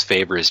working in his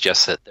favor is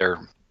just that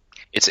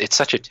it's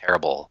such a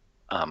terrible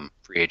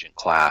free agent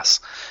class.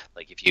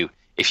 Like if you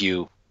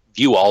view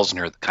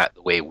Alzner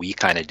the way we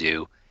kind of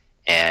do,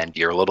 and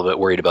you're a little bit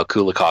worried about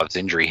Kulikov's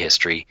injury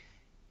history,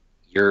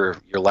 your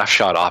left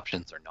shot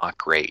options are not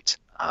great.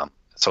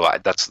 So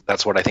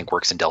that's what I think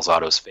works in Del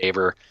Zotto's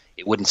favor.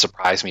 It wouldn't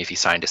surprise me if he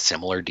signed a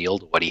similar deal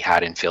to what he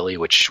had in Philly,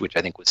 which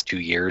I think was 2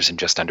 years and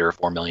just under a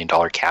 $4 million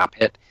cap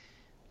hit.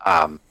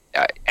 And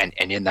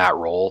in that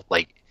role,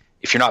 like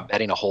if you're not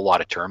betting a whole lot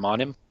of term on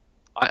him,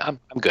 I'm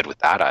good with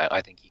that.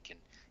 I think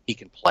he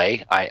can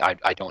play.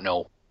 I don't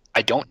know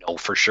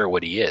for sure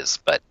what he is,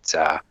 but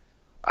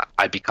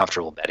I'd be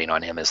comfortable betting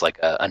on him as like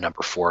a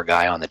number 4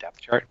 guy on the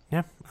depth chart.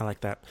 Yeah, I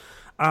like that.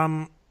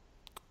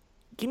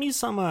 Give me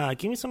some of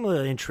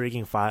the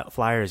intriguing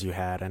flyers you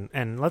had,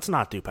 and let's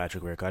not do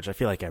Patrick Wirtkoch. I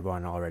feel like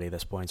everyone already at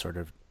this point sort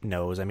of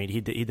knows. I mean, he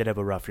did have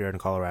a rough year in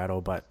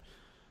Colorado, but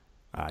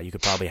you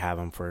could probably have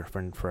him for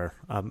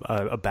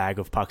a bag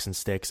of pucks and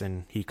sticks,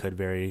 and he could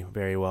very,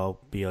 very well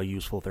be a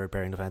useful third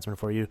pairing defenseman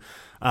for you.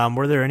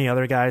 Were there any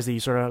other guys that you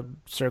sort of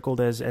circled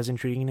as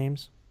intriguing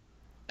names?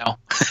 No.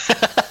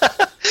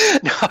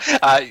 No,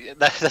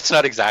 that's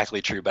not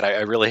exactly true, but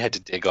I really had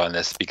to dig on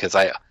this because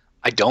I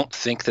don't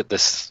think that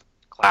this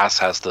class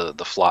has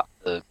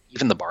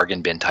even the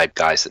bargain bin type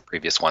guys that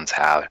previous ones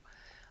have.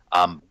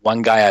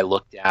 One guy I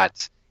looked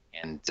at,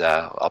 and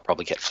I'll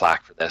probably get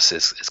flack for this,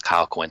 is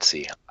Kyle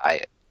Quincy.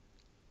 I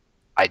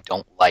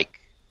don't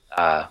like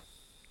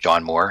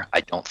John Moore.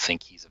 I don't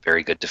think he's a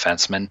very good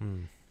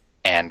defenseman.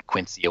 And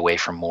Quincy away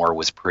from Moore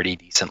was pretty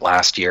decent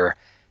last year.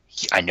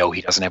 I know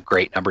he doesn't have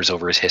great numbers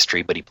over his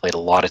history, but he played a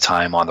lot of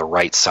time on the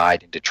right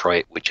side in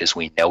Detroit, which, as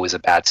we know, is a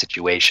bad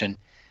situation.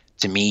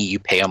 To me, you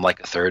pay him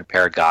like a third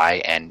pair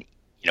guy, and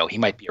he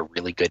might be a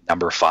really good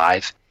number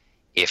 5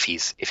 if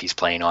he's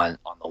playing on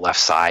the left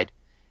side.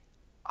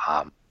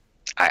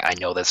 I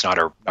know that's not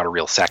a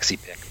real sexy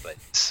pick, but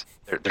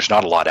there's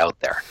not a lot out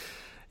there.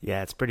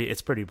 Yeah, it's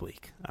pretty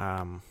bleak.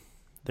 And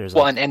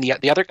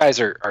the other guys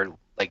are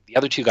like the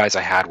other 2 guys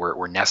I had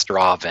were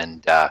Nesterov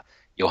and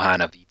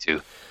Johanna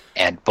Vitu,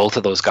 and both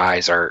of those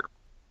guys are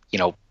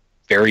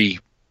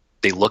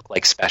they look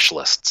like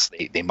specialists.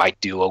 They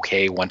might do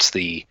okay once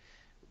the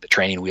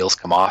training wheels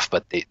come off,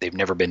 but they've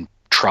never been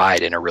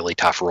tried in a really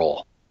tough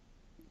role.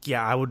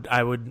 Yeah, I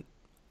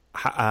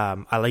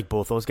like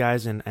both those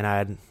guys, and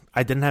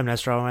I didn't have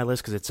Nesterov on my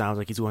list because it sounds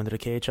like he's going to the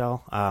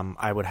KHL.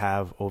 I would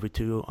have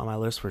Ovitu on my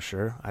list for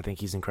sure. I think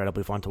he's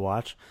incredibly fun to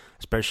watch,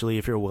 especially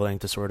if you're willing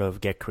to sort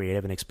of get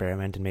creative and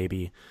experiment and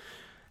maybe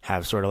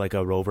have sort of like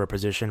a rover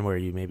position where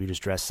you maybe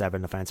just dress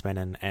 7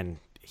 defensemen and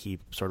he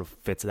sort of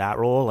fits that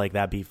role. Like,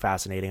 that'd be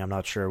fascinating. I'm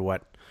not sure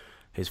what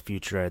his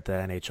future at the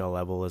NHL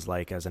level is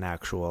like as an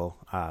actual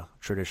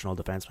traditional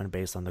defenseman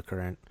based on the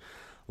current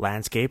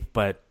landscape,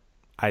 but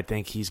I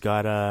think he's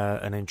got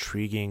an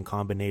intriguing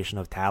combination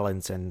of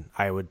talents, and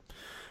I would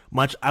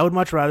much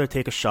rather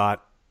take a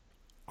shot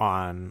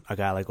on a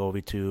guy like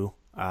Ovitu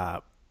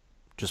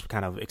just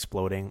kind of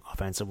exploding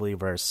offensively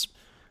versus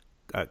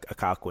a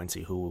Kyle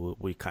Quincy, who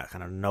we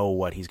kind of know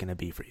what he's going to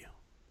be for you.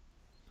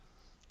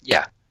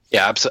 Yeah,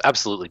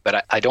 absolutely.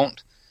 But I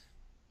don't.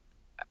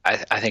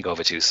 I think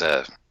Ovechkin's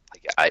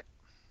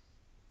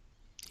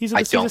he's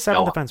a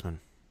 7 defenseman.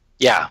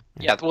 Yeah.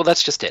 Well,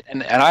 that's just it.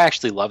 And I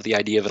actually love the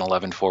idea of an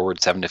 11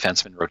 forward, 7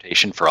 defenseman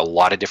rotation for a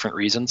lot of different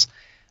reasons.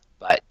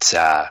 But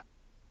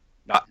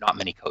not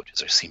many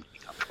coaches seem to be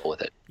comfortable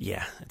with it.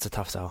 Yeah, it's a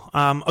tough sell.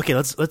 Okay,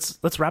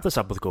 let's wrap this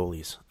up with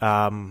goalies.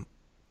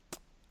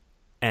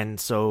 And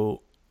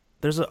so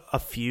there's a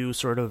few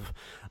sort of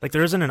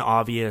there isn't an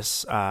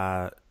obvious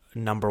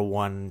number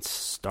one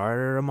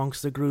starter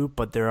amongst the group,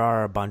 but there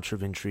are a bunch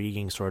of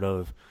intriguing sort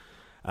of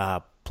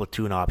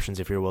platoon options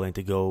if you're willing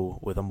to go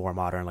with a more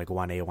modern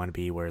 1A,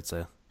 1B where it's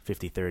a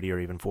 50-30 or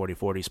even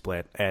 40-40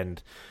 split.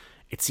 And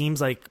it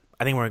seems like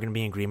I think we're going to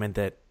be in agreement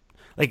that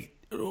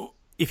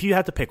if you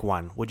had to pick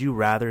one, would you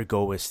rather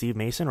go with Steve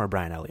Mason or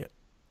Brian Elliott?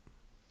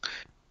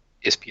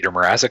 Is Peter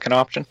Mrazek an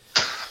option?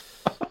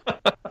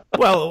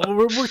 Well,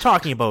 we're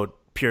talking about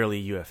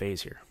purely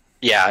UFAs here.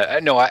 Yeah,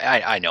 no,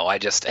 I know. I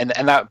just and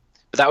that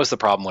was the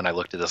problem when I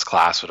looked at this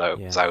class.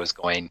 I was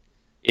going,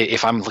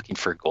 if I'm looking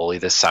for a goalie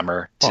this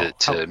summer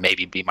to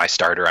maybe be my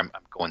starter, I'm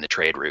going the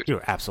trade route.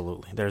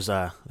 Absolutely. There's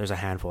a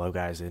handful of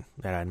guys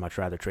that I'd much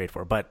rather trade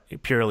for, but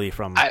purely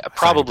from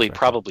probably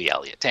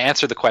Elliott. To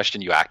answer the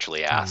question you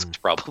actually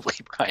asked, probably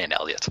Brian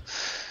Elliott.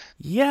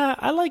 Yeah,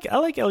 I like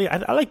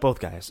Elliott. I like both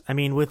guys. I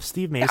mean, with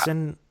Steve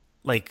Mason,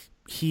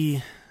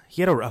 he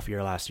had a rough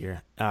year last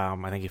year.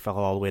 I think he fell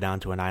all the way down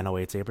to a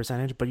 908 save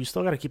percentage, but you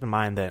still got to keep in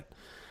mind that,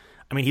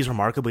 I mean, he's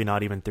remarkably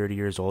not even 30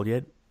 years old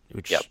yet,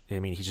 which, I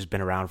mean, he's just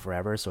been around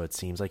forever, so it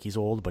seems like he's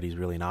old, but he's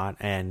really not.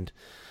 And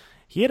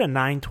he had a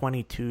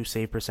 922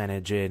 save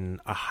percentage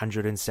in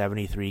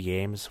 173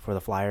 games for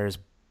the Flyers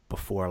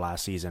before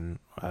last season,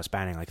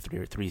 spanning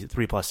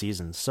three plus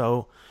seasons.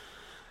 So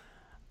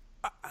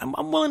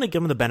I'm willing to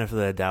give him the benefit of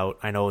the doubt.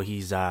 I know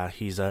he's a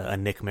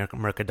Nick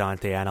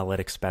Mercadante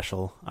analytics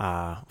special,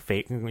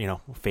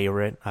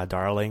 favorite,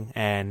 darling,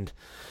 and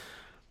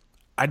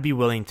I'd be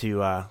willing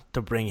to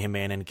bring him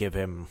in and give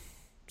him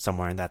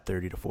somewhere in that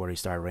 30 to 40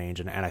 star range,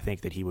 and I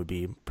think that he would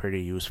be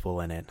pretty useful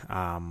in it.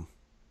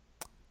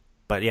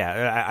 But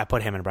yeah, I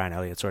put him and Brian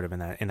Elliott sort of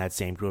in that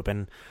same group,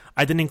 and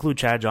I didn't include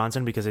Chad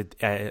Johnson because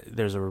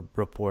there's a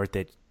report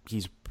that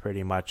he's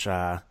pretty much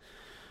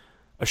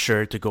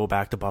assured to go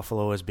back to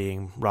Buffalo as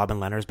being Robin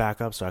Lehner's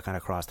backup, so I kind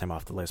of crossed him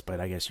off the list,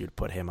 but I guess you'd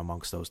put him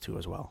amongst those two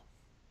as well.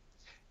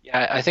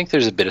 Yeah, I think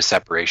there's a bit of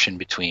separation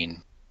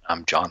between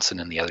Johnson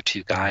and the other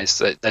two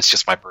guys. That's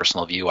just my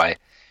personal view. I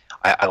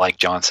like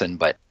Johnson,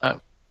 but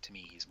to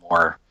me he's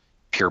more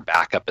pure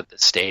backup at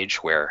this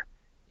stage, where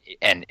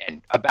and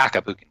a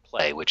backup who can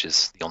play, which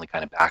is the only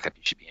kind of backup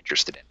you should be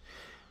interested in.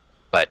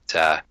 But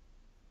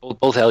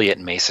both Elliott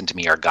and Mason to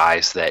me are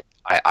guys that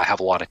I have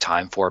a lot of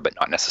time for, but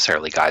not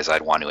necessarily guys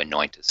I'd want to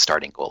anoint as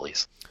starting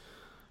goalies.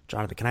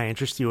 Jonathan, can I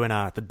interest you in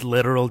the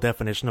literal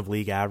definition of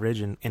league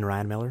average in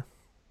Ryan Miller?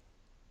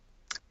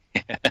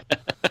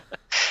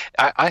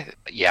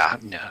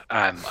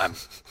 I'm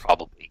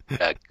probably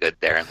good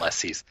there,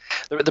 unless he's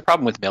the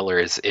problem with Miller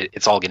is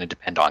it's all going to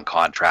depend on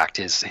contract.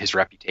 His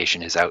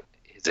reputation has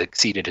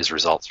exceeded his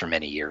results for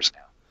many years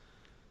now.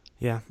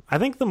 Yeah, I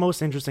think the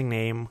most interesting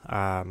name,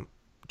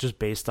 just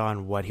based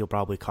on what he'll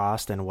probably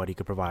cost and what he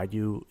could provide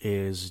you,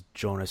 is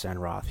Jonas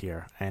Enroth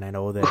here. And I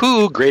know that...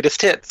 Who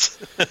greatest hits?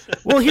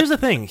 Well, here's the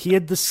thing. He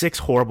had the 6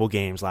 horrible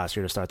games last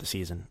year to start the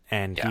season,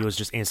 and he was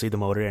just instantly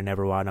demoted and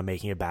never wound up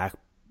making it back,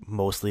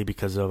 mostly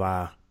because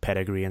of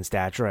pedigree and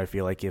stature. I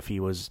feel like if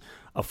he was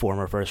a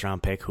former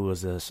first-round pick who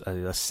was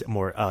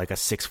more like a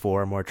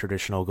 6'4", more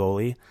traditional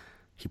goalie,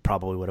 he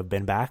probably would have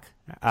been back.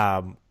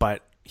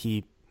 But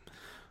he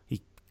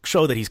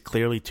showed that he's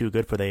clearly too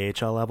good for the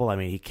AHL level. I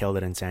mean, he killed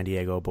it in San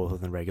Diego, both in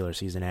the regular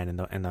season and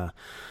in the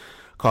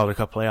Calder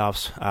Cup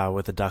playoffs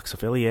with the Ducks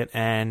affiliate.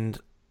 And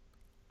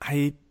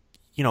he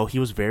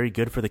was very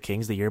good for the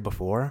Kings the year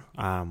before.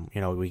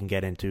 We can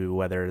get into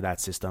whether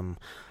that system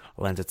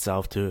lends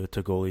itself to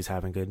goalies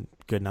having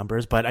good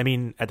numbers. But I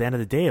mean, at the end of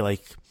the day,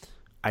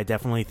 I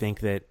definitely think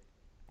that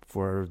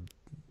for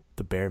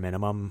the bare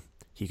minimum,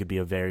 he could be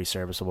a very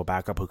serviceable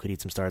backup who could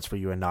eat some starts for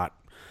you and not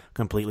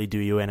completely do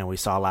you in. And we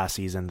saw last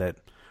season that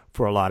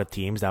for a lot of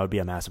teams, that would be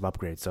a massive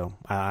upgrade. So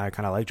I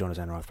kind of like Jonas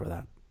Enroth for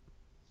that.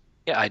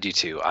 Yeah, I do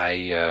too.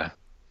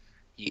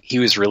 He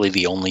was really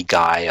the only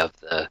guy of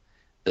the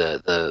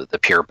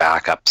pure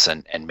backups,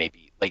 and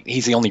maybe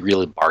he's the only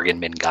really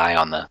bargain bin guy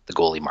on the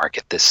goalie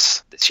market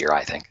this year,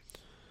 I think.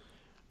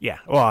 Yeah,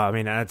 well, I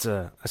mean, that's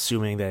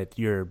assuming that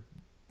you're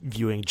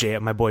viewing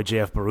my boy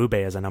JF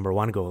Berube as a number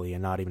one goalie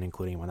and not even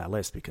including him on that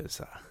list, because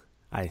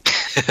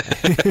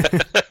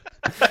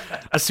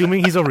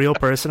assuming he's a real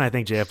person, I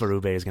think JF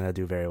Berube is going to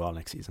do very well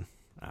next season,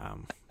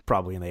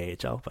 probably in the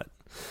AHL. But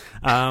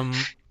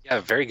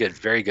very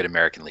good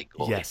American League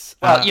goalie. Yes,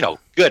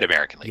 good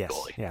American League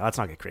goalie. Yeah, let's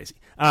not get crazy.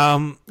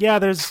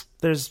 There's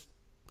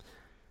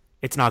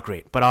it's not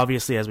great, but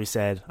obviously, as we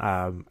said,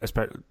 at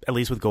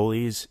least with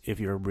goalies, if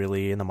you're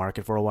really in the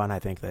market for one, I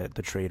think that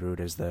the trade route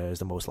is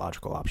the most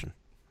logical option.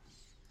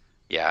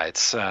 Yeah,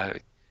 it's.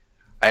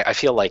 I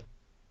feel like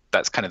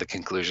that's kind of the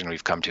conclusion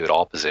we've come to at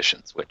all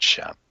positions, which.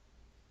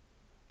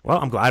 Well,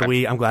 I'm glad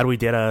we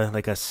did a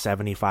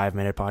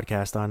 75-minute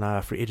podcast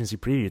on free agency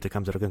preview to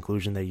come to the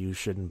conclusion that you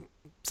shouldn't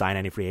sign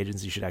any free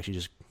agents. You should actually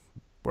just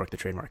work the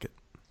trade market.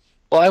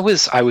 Well, I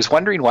was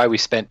wondering why we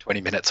spent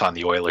 20 minutes on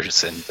the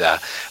Oilers, and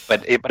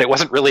but it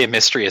wasn't really a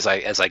mystery as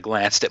I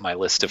glanced at my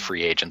list of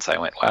free agents. I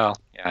went, well,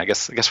 yeah, I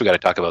guess we got to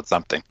talk about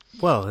something.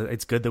 Well,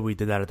 it's good that we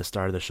did that at the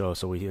start of the show,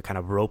 so we kind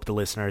of roped the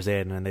listeners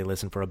in, and they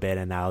listen for a bit,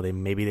 and now they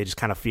just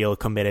kind of feel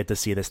committed to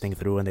see this thing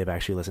through, and they've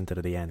actually listened to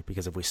the end.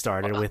 Because if we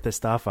started with this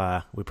stuff,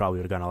 we probably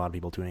would have gotten a lot of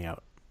people tuning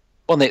out.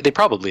 Well, they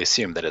probably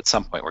assumed that at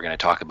some point we're going to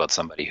talk about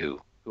somebody who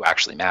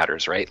actually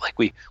matters, right? Like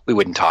we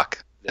wouldn't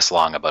talk this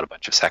long about a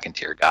bunch of second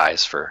tier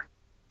guys for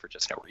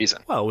just no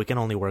reason. Well, we can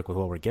only work with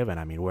what we're given.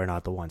 I mean, we're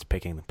not the ones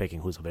picking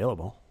who's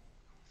available.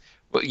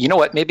 Well, you know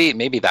what?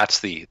 Maybe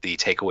that's the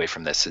takeaway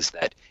from this is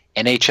that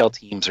NHL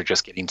teams are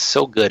just getting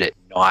so good at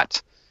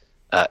not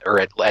or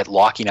at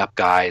locking up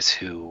guys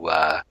who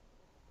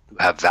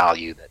have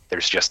value that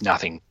there's just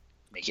nothing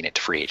making it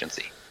to free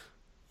agency.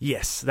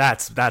 Yes,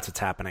 that's what's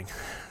happening.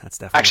 That's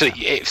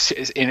definitely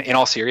actually in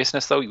all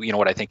seriousness, though. You know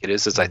what I think it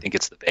is I think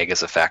it's the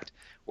Vegas effect,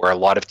 where a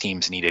lot of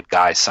teams needed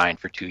guys signed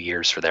for 2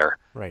 years for their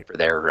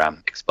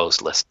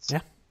exposed lists. Yeah,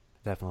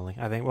 definitely.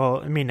 I think.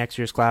 Well, I mean, next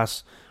year's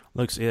class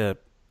looks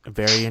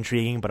very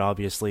intriguing, but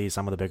obviously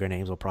some of the bigger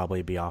names will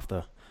probably be off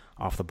the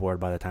board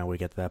by the time we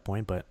get to that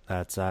point. But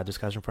that's a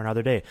discussion for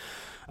another day.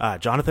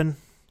 Jonathan,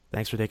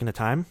 thanks for taking the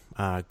time.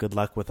 Good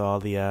luck with all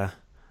the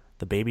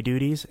baby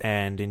duties,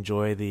 and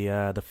enjoy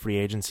the free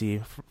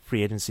agency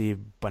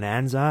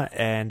bonanza.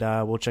 And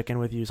we'll check in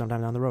with you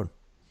sometime down the road.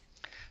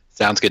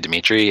 Sounds good,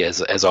 Dimitri.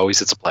 As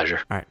always, it's a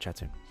pleasure. All right, chat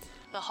soon.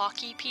 The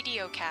Hockey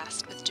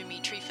PDOcast with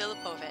Dimitri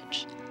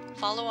Filipovic.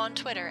 Follow on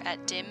Twitter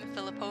at Dim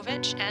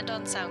Filipovic and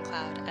on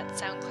SoundCloud at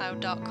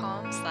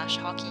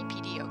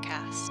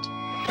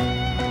soundcloud.com/hockeypdocast.